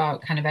before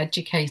about kind of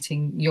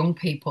educating young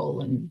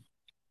people and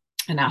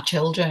our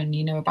children,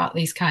 about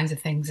these kinds of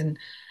things. And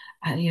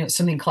it's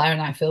something Claire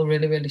and I feel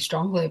really, really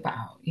strongly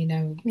about,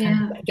 kind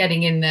Yeah. of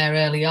getting in there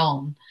early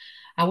on.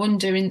 I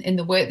wonder in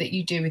the work that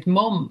you do with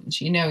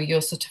mums,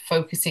 you're sort of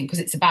focusing because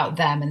it's about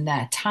them and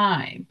their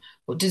time.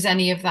 But does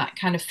any of that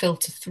kind of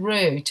filter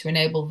through to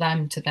enable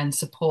them to then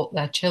support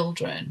their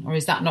children? Or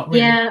is that not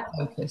really Yeah.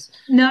 the focus?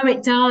 No,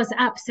 it does, Mm.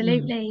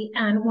 absolutely.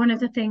 And one of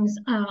the things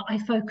I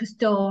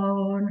focused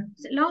on,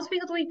 was it last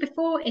week or the week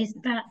before, is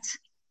that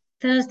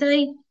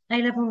Thursday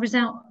A-level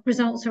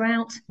results are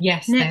out.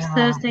 Yes, they Next are.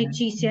 Thursday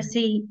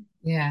GCSE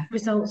Yeah.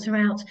 results are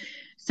out.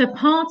 So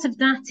part of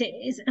that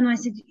is, and I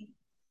said,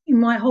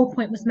 my whole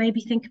point was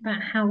maybe think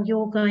about how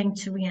you're going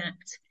to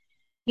react.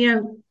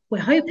 We're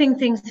hoping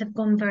things have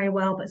gone very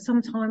well, but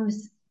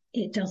sometimes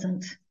it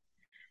doesn't.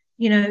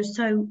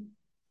 So,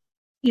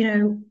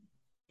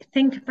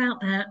 think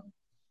about that,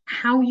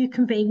 how you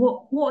can be,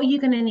 what are you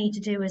going to need to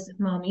do as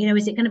mum?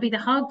 Is it going to be the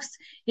hugs?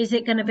 Is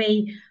it going to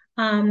be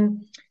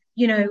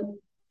you know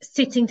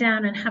sitting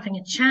down and having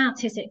a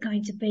chat? Is it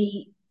going to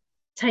be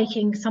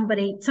taking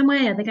somebody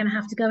somewhere? Are they going to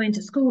have to go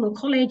into school or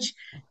college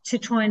to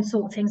try and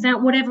sort things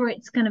out? Whatever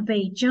it's going to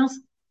be, just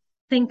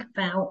think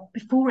about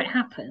before it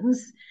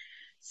happens,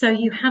 so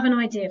you have an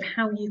idea of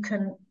how you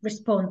can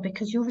respond,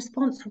 because your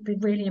response will be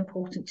really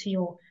important to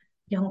your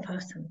young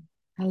person.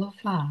 I love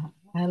that.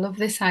 I love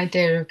this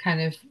idea of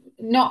kind of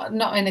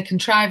not in a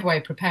contrived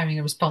way preparing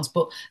a response,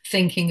 but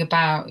thinking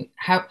about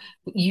how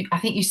I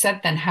think you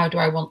said then, how do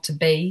I want to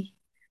be?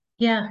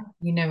 Yeah.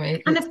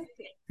 It, and it's of,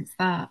 it's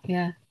that,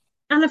 yeah.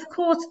 and of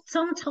course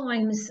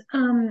sometimes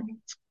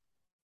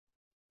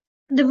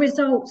the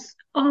results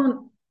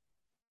aren't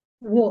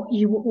what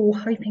you were all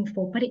hoping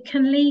for, but it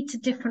can lead to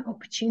different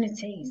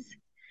opportunities.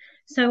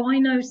 So I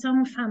know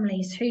some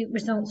families who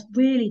results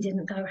really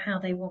didn't go how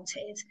they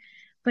wanted,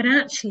 but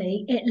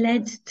actually it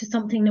led to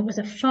something that was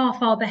a far,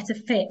 far better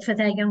fit for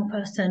their young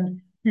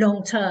person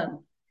long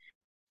term.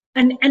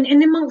 And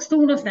amongst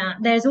all of that,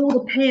 there's all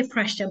the peer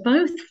pressure,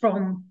 both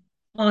from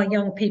our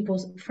young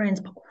people's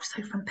friends, but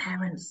also from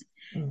parents.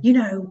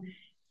 Mm.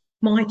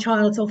 My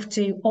child's off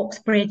to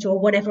Oxbridge or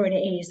whatever it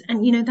is,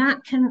 and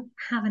that can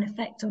have an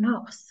effect on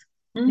us.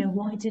 Mm.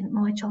 Why didn't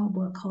my child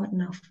work hard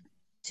enough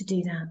to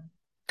do that?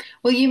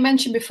 Well, you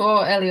mentioned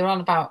before earlier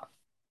on about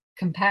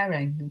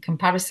comparing and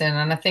comparison,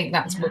 and I think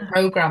that's, we're Yeah,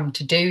 programmed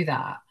to do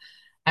that.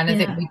 And I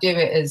think yeah, we do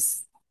it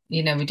as,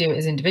 we do it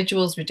as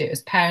individuals, we do it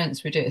as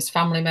parents, we do it as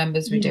family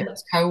members, we do it yeah.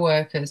 as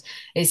co-workers.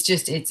 It's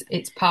just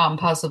it's part and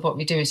parcel of what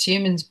we do as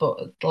humans.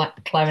 But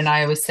like Claire and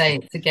I always say,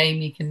 it's a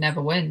game you can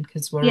never win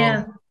because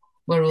Yeah,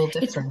 we're all it's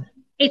different.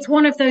 it's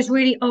one of those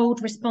really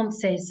old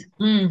responses.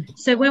 Mm.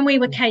 So when we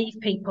were cave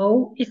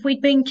people, if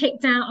we'd been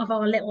kicked out of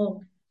our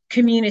little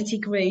community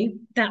group,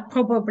 that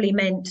probably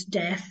meant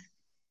death.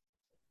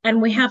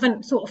 And we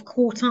haven't sort of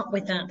caught up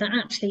with that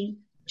actually,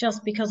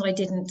 just because I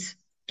didn't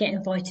get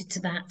invited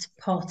to that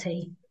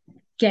party,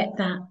 get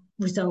that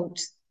result,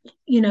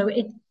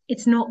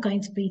 it's not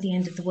going to be the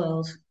end of the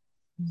world,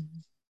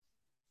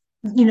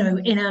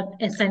 in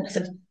a sense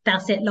of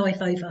that's it,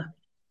 life over,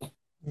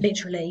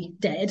 literally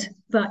dead.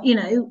 But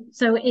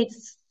so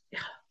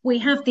we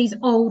have these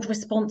old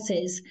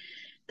responses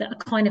that are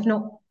kind of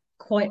not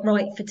quite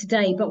right for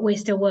today, but we're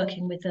still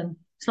working with them.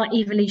 It's like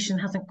evolution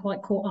hasn't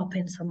quite caught up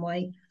in some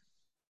way.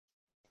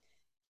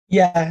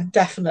 Yeah,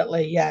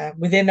 definitely. Yeah.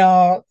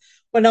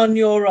 When our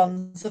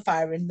neurons are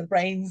firing, the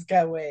brain's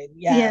going.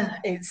 Yeah. Yeah,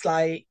 It's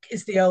like,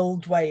 it's the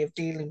old way of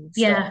dealing with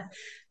stuff, yeah,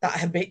 that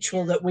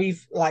habitual that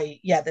we've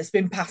that's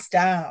been passed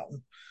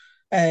down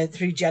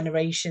through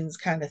generations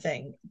kind of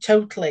thing.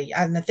 Totally.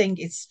 And I think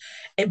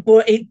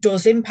but it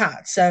does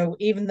impact. So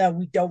even though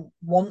we don't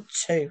want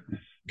to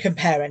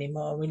compare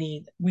anymore,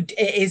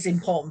 it is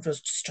important for us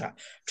to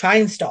try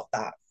and stop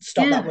that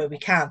yeah, where we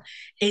can.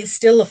 It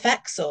still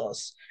affects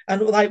us.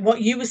 And like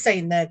what you were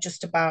saying there,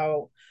 just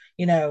about,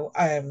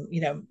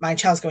 my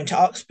child's going to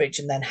Oxbridge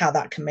and then how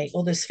that can make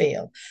others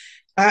feel.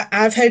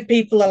 I've heard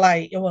people are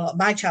like, "Oh, well,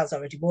 my child's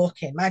already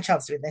walking, my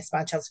child's doing this,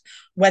 my child's,"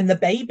 when the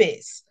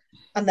babies.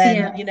 And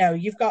then, yeah,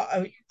 you've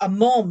got a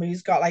mom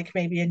who's got like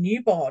maybe a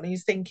newborn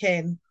who's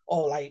thinking,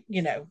 or like,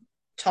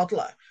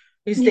 toddler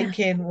who's yeah.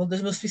 thinking, well,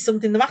 there must be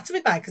something the matter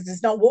with that because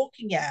it's not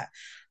walking yet.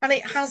 And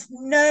it has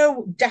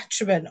no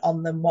detriment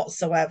on them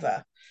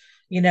whatsoever,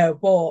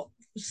 but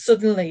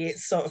suddenly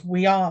it's sort of,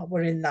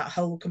 we're in that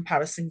whole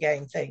comparison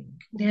game thing.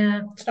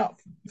 Yeah. It's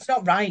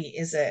not right,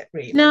 is it,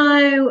 really?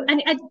 No,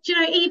 and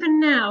even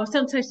now,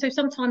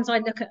 sometimes I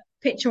look at a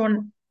picture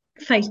on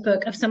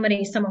Facebook of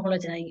somebody's summer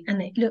holiday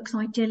and it looks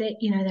idyllic,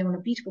 you know, they're on a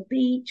beautiful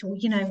beach or,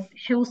 you know,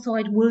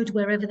 hillside wood,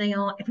 wherever they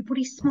are,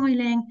 everybody's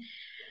smiling.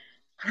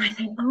 And I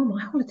think, oh,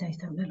 my holidays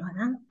don't look like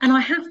that. And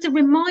I have to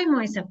remind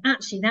myself,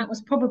 actually, that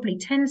was probably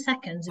 10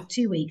 seconds of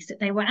 2 weeks that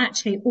they were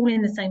actually all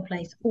in the same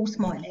place, all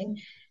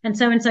smiling. And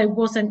so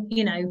wasn't,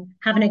 you know,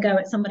 having a go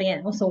at somebody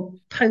else or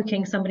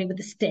poking somebody with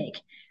a stick.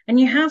 And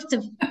you have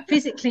to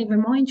physically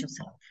remind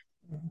yourself.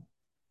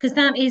 Because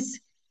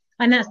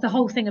that's the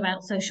whole thing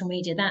about social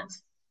media.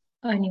 That's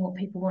only what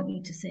people want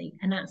you to see.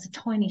 And that's a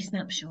tiny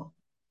snapshot.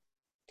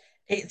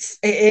 It's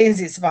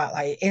about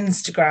like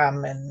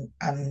Instagram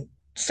and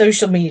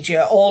social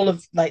media, all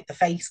of like the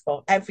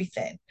Facebook,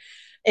 everything.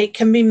 It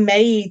can be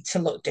made to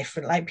look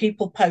different. Like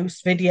people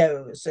post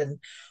videos and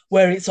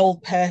where it's all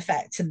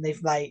perfect and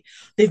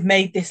they've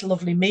made this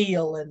lovely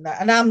meal and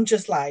I'm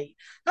just like,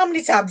 how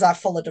many times I've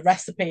followed a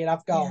recipe and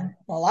I've gone,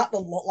 well, that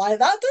doesn't look like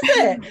that, does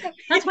it?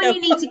 That's when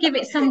you need to give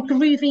it some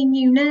groovy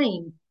new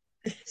name.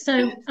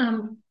 So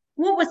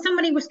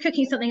somebody was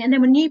cooking something and there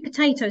were new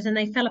potatoes and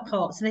they fell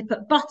apart. So they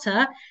put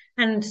butter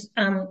and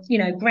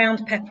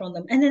ground pepper on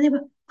them. And then they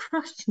were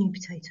crushed new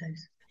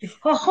potatoes.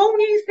 A whole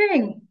new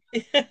thing.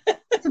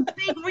 It's a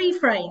big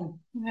reframe.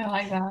 I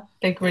like that.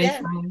 Big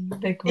reframe. Yeah.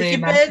 Big if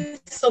you burn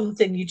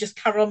something, you're just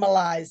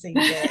caramelizing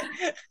it.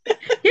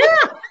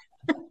 Yeah.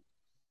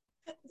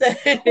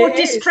 Or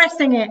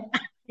distressing it.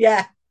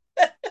 Yeah.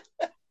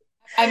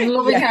 I'm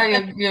loving how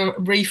you're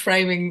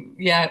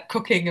reframing,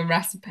 cooking and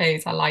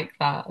recipes. I like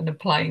that and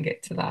applying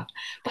it to that.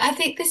 But I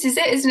think this is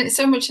it, isn't it?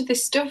 So much of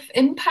this stuff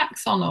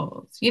impacts on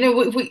us. You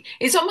know,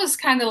 it's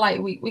almost kind of like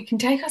we can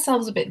take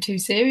ourselves a bit too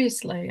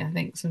seriously, I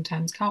think,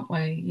 sometimes, can't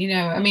we? You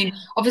know, I mean,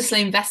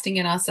 obviously investing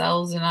in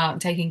ourselves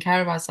and taking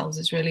care of ourselves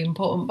is really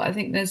important. But I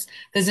think there's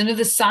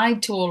another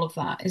side to all of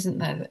that, isn't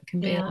there, that can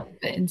be a little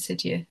bit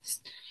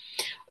insidious.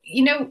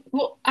 You know,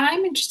 what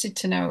I'm interested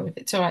to know, if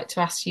it's all right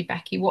to ask you,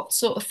 Becky, what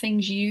sort of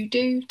things you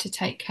do to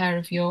take care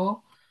of your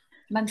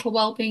mental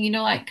well-being, you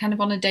know, like kind of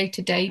on a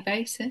day-to-day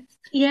basis?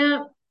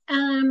 Yeah.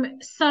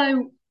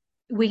 So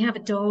we have a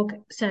dog,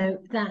 so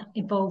that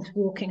involves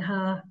walking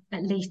her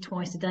at least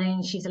twice a day,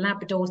 and she's a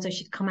Labrador, so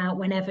she'd come out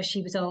whenever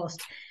she was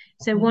asked.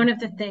 So one of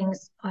the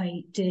things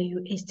I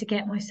do is to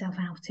get myself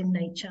out in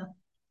nature.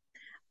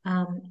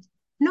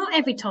 Not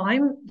every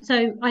time.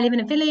 So I live in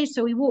a village,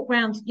 so we walk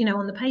around,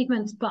 on the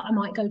pavements, but I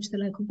might go to the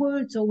local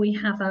woods, or we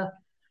have a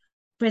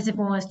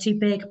reservoir is too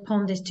big, a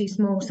pond is too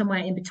small, somewhere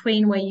in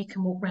between where you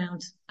can walk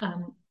around,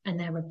 and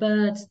there are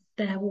birds,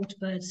 there are water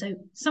birds, so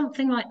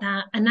something like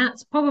that. And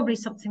that's probably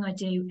something I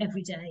do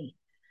every day.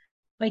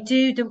 I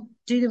do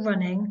the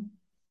running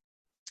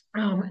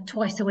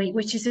twice a week,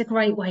 which is a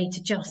great way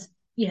to just,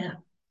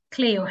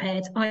 clear your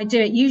head. I do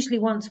it usually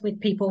once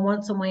with people,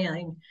 once on my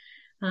own.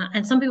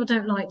 And some people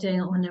don't like doing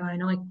it on their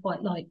own. I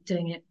quite like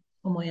doing it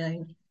on my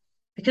own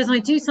because I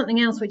do something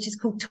else, which is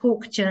called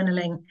talk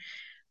journaling.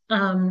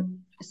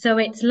 So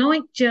it's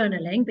like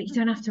journaling, but you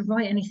don't have to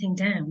write anything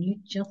down. You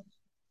just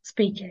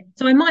speak it.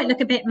 So I might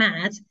look a bit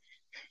mad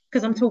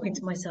because I'm talking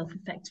to myself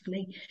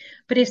effectively.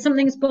 But if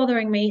something's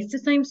bothering me, it's the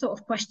same sort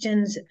of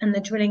questions and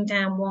the drilling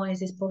down. Why is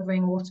this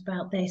bothering? What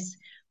about this?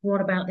 What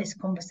about this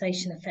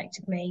conversation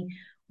affected me?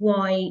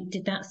 Why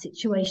did that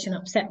situation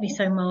upset me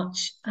so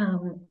much?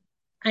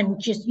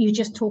 And you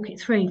just talk it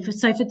through.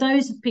 So for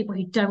those people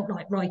who don't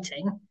like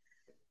writing,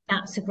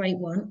 that's a great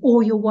one.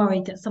 Or you're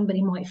worried that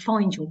somebody might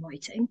find your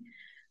writing.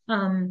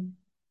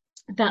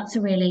 That's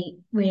a really,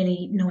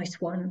 really nice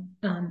one.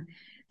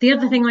 The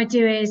other thing I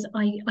do is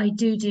I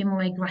do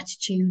my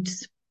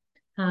gratitudes,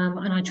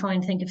 and I try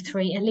and think of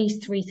at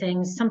least three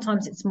things.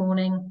 Sometimes it's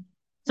morning.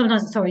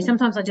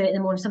 Sometimes I do it in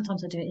the morning.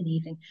 Sometimes I do it in the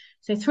evening.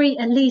 So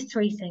at least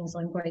three things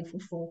I'm grateful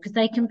for, because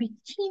they can be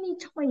teeny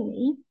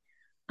tiny.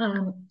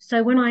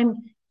 So when I'm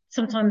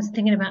sometimes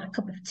thinking about a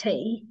cup of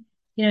tea,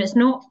 it's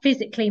not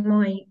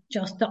physically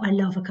just that I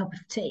love a cup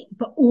of tea,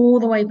 but all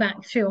the way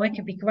back through, I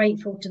can be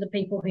grateful to the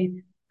people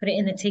who put it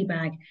in the tea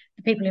bag,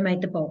 the people who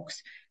made the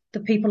box, the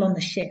people on the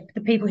ship,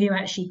 the people who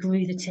actually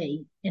grew the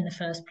tea in the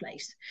first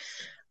place.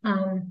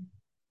 Or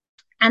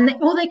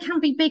they can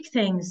be big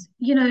things.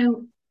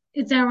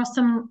 There are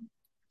some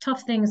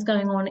tough things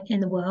going on in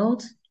the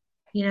world.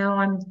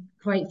 I'm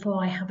grateful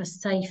I have a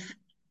safe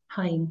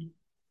home.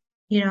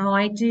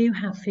 I do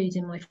have food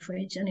in my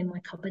fridge and in my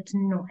cupboards.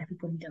 Not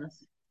everybody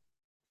does.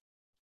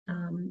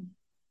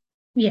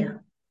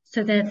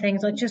 So there are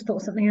things. I just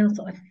thought something else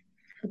that I've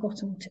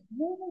forgotten what it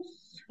was.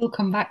 We'll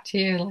come back to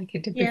you like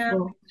it did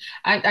before.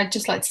 I'd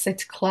just like to say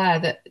to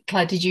Claire,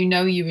 did you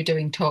know you were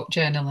doing talk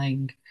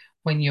journaling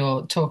when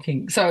you're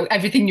talking? So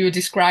everything you were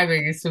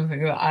describing is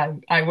something that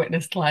I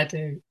witnessed Claire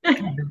do.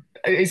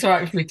 It's all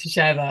right for me to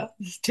share that.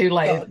 It's too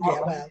late.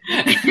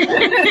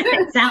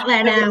 It's out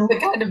there now. The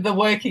kind of the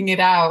working it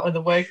out or the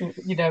working,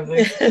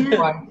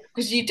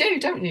 because you do,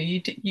 don't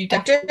you? You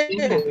definitely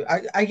do.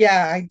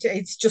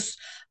 It's just,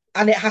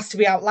 and it has to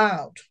be out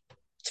loud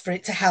for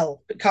it to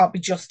help. It can't be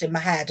just in my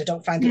head. I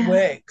don't find it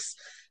works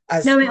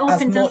as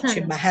much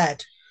in my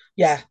head.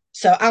 Yeah.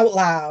 So out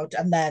loud,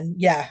 and then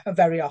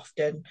very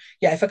often,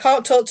 if I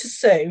can't talk to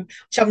Sue,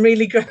 which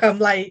I'm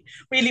like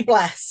really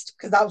blessed,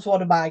 because that was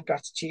one of my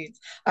gratitudes.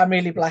 I'm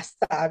really blessed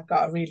that I've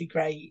got a really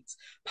great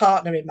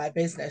partner in my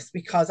business,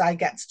 because I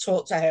get to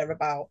talk to her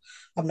about,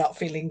 I'm not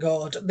feeling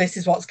good, this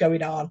is what's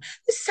going on,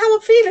 this is how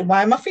I'm feeling,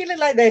 why am I feeling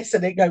like this,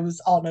 and it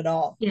goes on and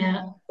on.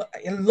 Yeah.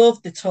 I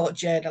love the talk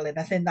journaling.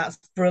 I think that's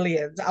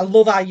brilliant. I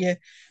love how you're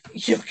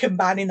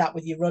combining that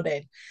with your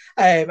running.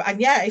 And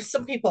if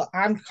some people,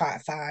 I'm quite a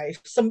five.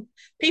 Some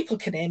people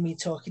can hear me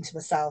talking to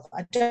myself.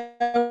 I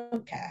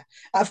don't care.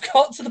 I've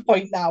got to the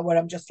point now where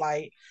I'm just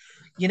like,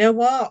 you know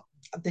what?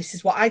 This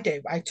is what I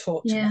do. I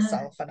talk to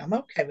myself, and I'm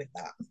okay with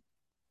that.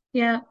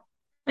 Yeah,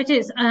 I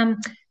do.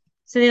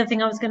 So the other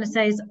thing I was going to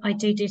say is I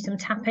do some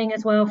tapping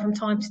as well from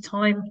time to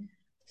time.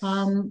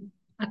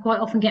 I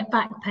quite often get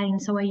back pain,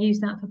 so I use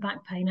that for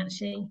back pain,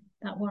 actually,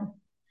 that one.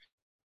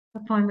 I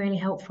find really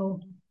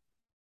helpful.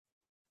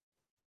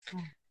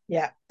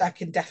 Yeah, I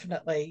can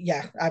definitely.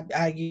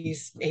 I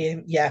use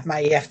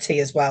my EFT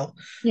as well.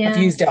 Yeah. I've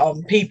used it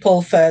on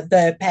people for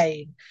their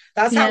pain.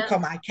 That's how Yeah.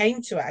 come I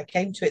came to it. I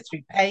came to it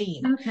through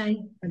pain.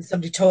 Okay. And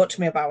somebody talked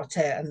to me about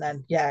it, and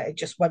then it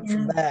just went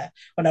from there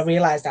when I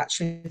realised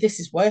actually this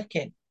is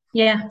working.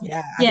 Yeah.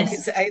 I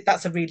think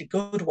that's a really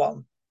good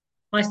one.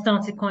 I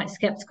started quite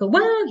skeptical.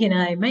 Well,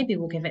 maybe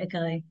we'll give it a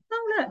go.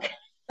 Oh, look.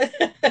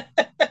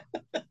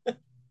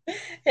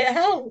 It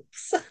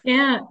helps.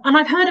 Yeah, and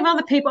I've heard of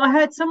other people. I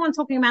heard someone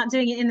talking about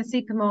doing it in the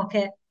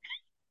supermarket.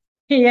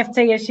 EFT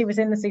as she was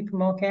in the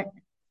supermarket.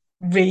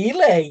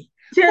 Really?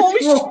 Just what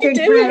was she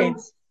doing?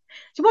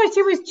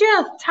 She was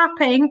just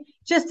tapping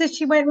just as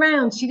she went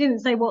round. She didn't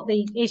say what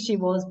the issue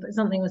was, but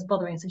something was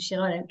bothering. So she said,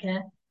 I don't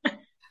care.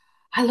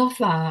 I love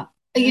that.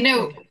 You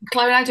know,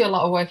 Claire and I do a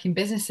lot of work in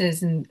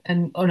businesses and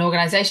on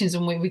organizations,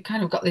 and we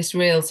kind of got this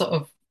real sort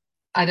of,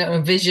 I don't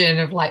know, vision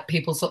of like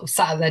people sort of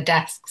sat at their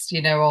desks,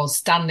 or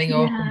standing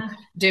up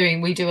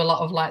and we do a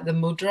lot of like the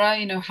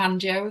mudra,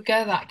 hand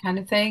yoga, that kind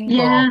of thing.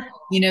 Yeah.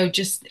 Or,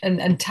 just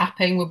and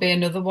tapping would be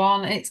another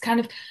one. It's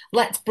kind of,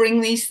 let's bring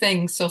these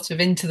things sort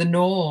of into the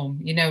norm,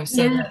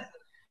 so that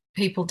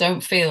people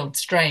don't feel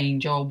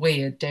strange or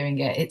weird doing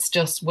it. It's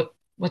just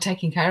we're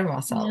taking care of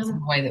ourselves in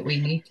the way that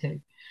we need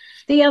to.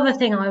 The other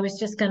thing I was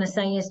just going to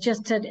say is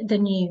just the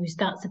news.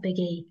 That's a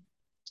biggie.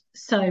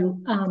 So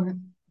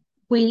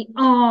we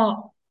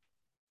are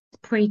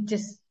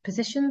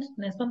predispositioned,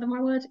 that's not the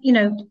right word,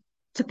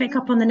 to pick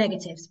up on the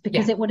negatives,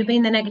 because it would have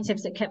been the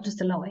negatives that kept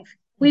us alive.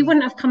 We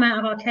wouldn't have come out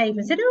of our cave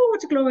and said, oh,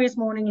 what a glorious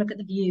morning, look at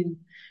the view.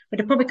 We'd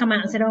have probably come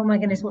out and said, oh my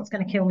goodness, what's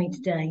going to kill me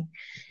today?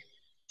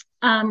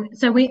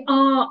 So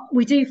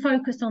we do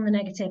focus on the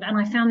negative, and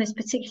I found this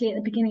particularly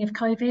at the beginning of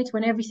COVID,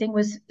 when everything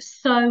was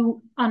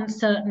so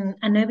uncertain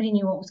and nobody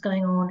knew what was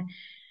going on,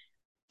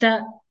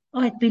 that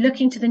I'd be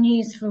looking to the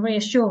news for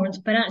reassurance,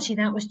 but actually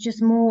that was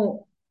just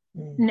more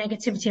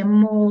negativity and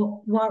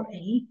more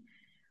worry.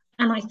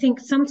 And I think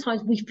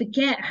sometimes we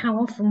forget how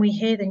often we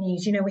hear the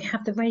news. We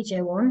have the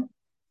radio on,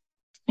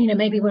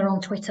 maybe we're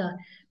on Twitter,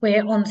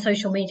 we're on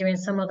social media in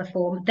some other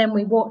form, then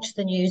we watch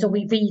the news or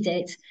we read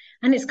it,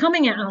 and it's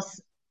coming at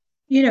us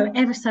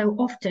ever so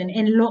often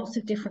in lots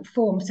of different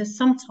forms. So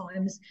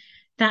sometimes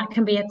that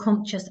can be a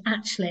conscious,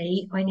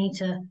 actually, I need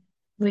to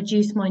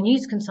reduce my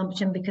news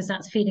consumption because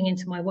that's feeding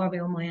into my worry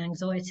or my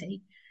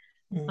anxiety.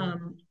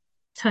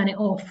 Turn it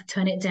off,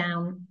 turn it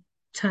down,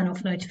 turn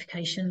off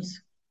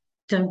notifications,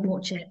 don't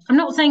watch it. I'm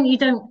not saying you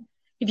don't,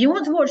 if you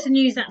want to watch the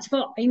news, that's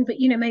fine, but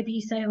maybe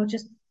you say, I'll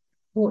just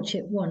watch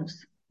it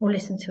once or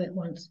listen to it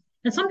once.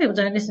 And some people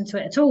don't listen to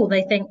it at all.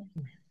 They think,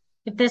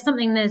 if there's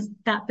something there's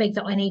that big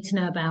that I need to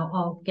know about,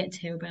 I'll get to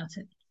hear about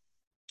it.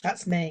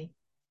 That's me.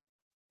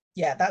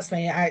 Yeah, that's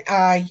me.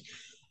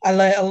 I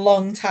learned a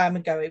long time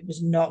ago it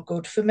was not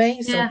good for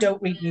me. So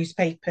don't read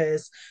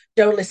newspapers,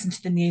 don't listen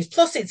to the news.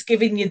 Plus, it's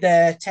giving you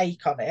their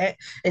take on it.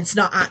 It's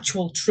not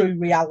actual true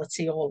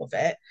reality, all of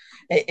it.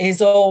 It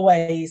is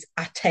always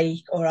a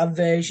take or a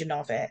version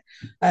of it.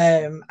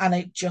 And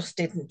it just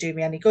didn't do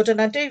me any good.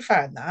 And I do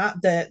find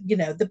that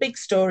the big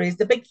stories,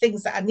 the big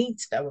things that I need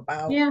to know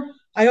about,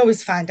 I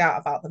always find out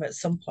about them at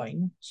some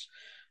point.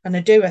 And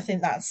I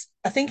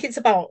think it's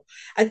about,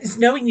 it's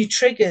knowing your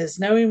triggers,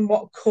 knowing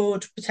what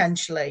could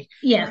potentially,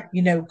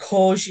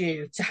 cause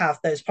you to have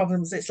those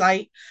problems. It's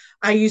like,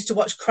 I used to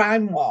watch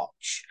Crime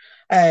Watch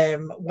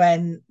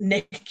when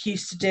Nick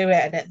used to do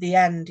it. And at the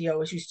end, he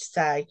always used to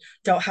say,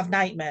 don't have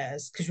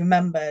nightmares. Because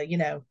remember,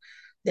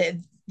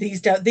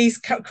 these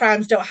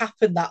crimes don't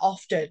happen that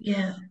often.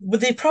 Well,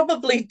 they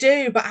probably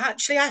do, but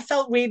actually I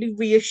felt really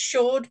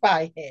reassured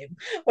by him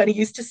when he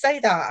used to say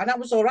that, and I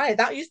was all right.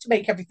 That used to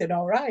make everything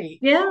all right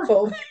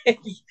for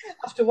me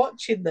after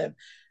watching them.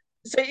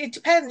 So it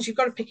depends. You've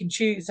got to pick and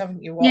choose,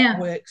 haven't you, what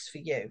works for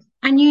you.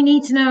 And you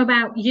need to know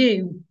about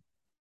you,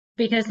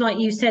 because like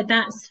you said,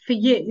 that's for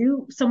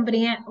you.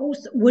 Somebody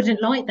else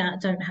wouldn't like that.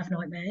 Don't have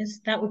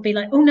nightmares. That would be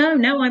like, oh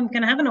no, I'm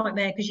going to have a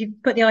nightmare because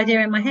you've put the idea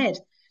in my head.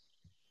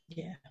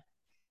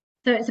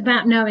 So it's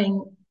about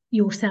knowing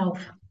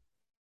yourself.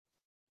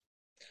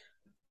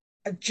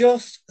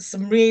 just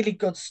some really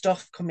good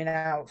stuff coming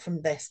out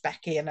from this,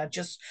 Becky, and I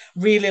just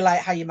really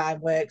like how your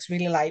mind works,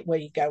 really like where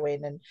you're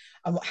going and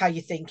how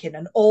you're thinking,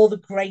 and all the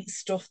great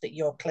stuff that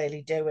you're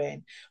clearly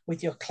doing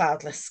with your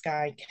Cloudless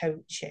Sky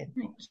coaching.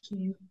 Thank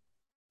you.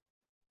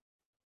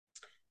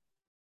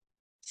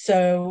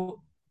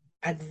 So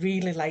I'd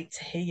really like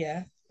to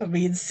hear,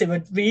 me and Sue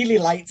would really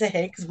like to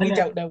hear, because we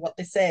don't know what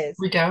this is.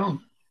 We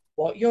don't.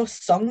 What your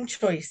song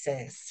choice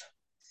is.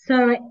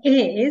 So it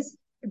is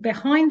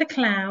Behind the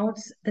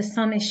Clouds, the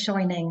Sun is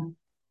Shining.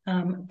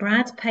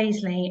 Brad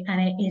Paisley,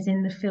 and it is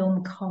in the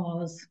film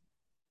Cars.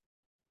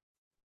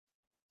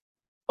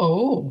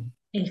 Oh.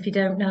 If you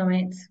don't know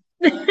it.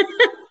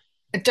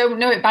 I don't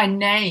know it by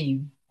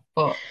name,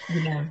 but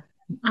you know,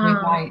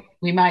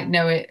 we might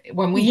know it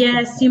when we.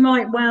 Yes, you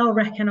might well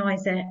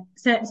recognise it.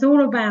 So it's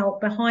all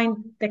about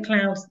behind the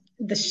clouds,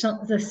 the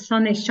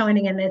sun is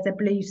shining and there's a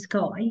blue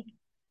sky,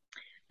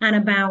 and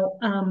about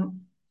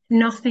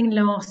nothing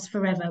lasts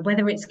forever,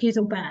 whether it's good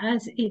or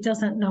bad. It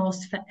doesn't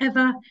last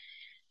forever.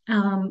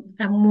 And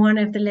one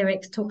of the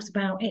lyrics talks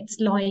about it's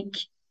like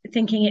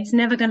thinking it's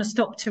never going to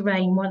stop to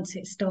rain once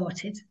it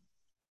started.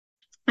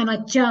 And I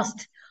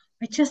just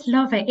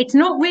love it. It's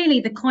not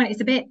really the kind.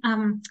 It's a bit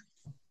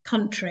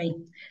country.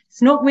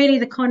 It's not really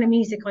the kind of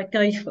music I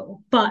go for,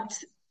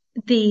 but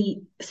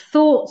the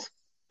thoughts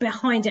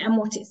behind it and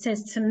what it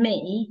says to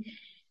me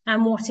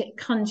and what it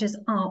conjures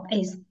up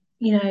is,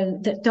 you know,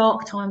 that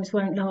dark times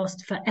won't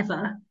last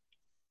forever,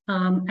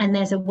 and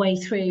there's a way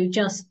through.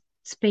 Just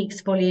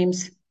speaks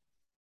volumes.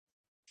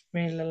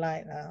 Really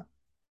like that.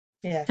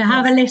 Yeah. So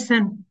have a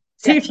listen.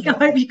 See if you, I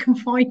hope you can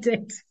find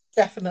it.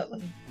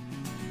 Definitely.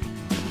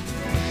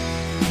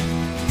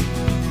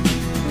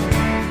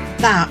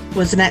 That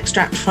was an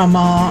extract from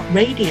our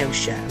radio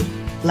show,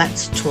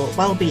 Let's Talk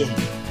Wellbeing.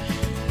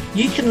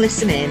 You can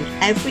listen in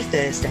every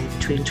Thursday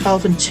between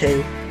 12 and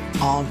 2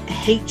 on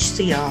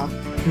HCR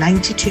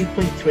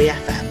 92.3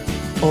 FM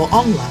or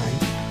online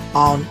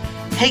on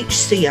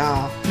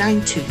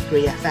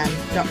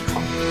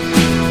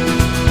hcr923fm.com.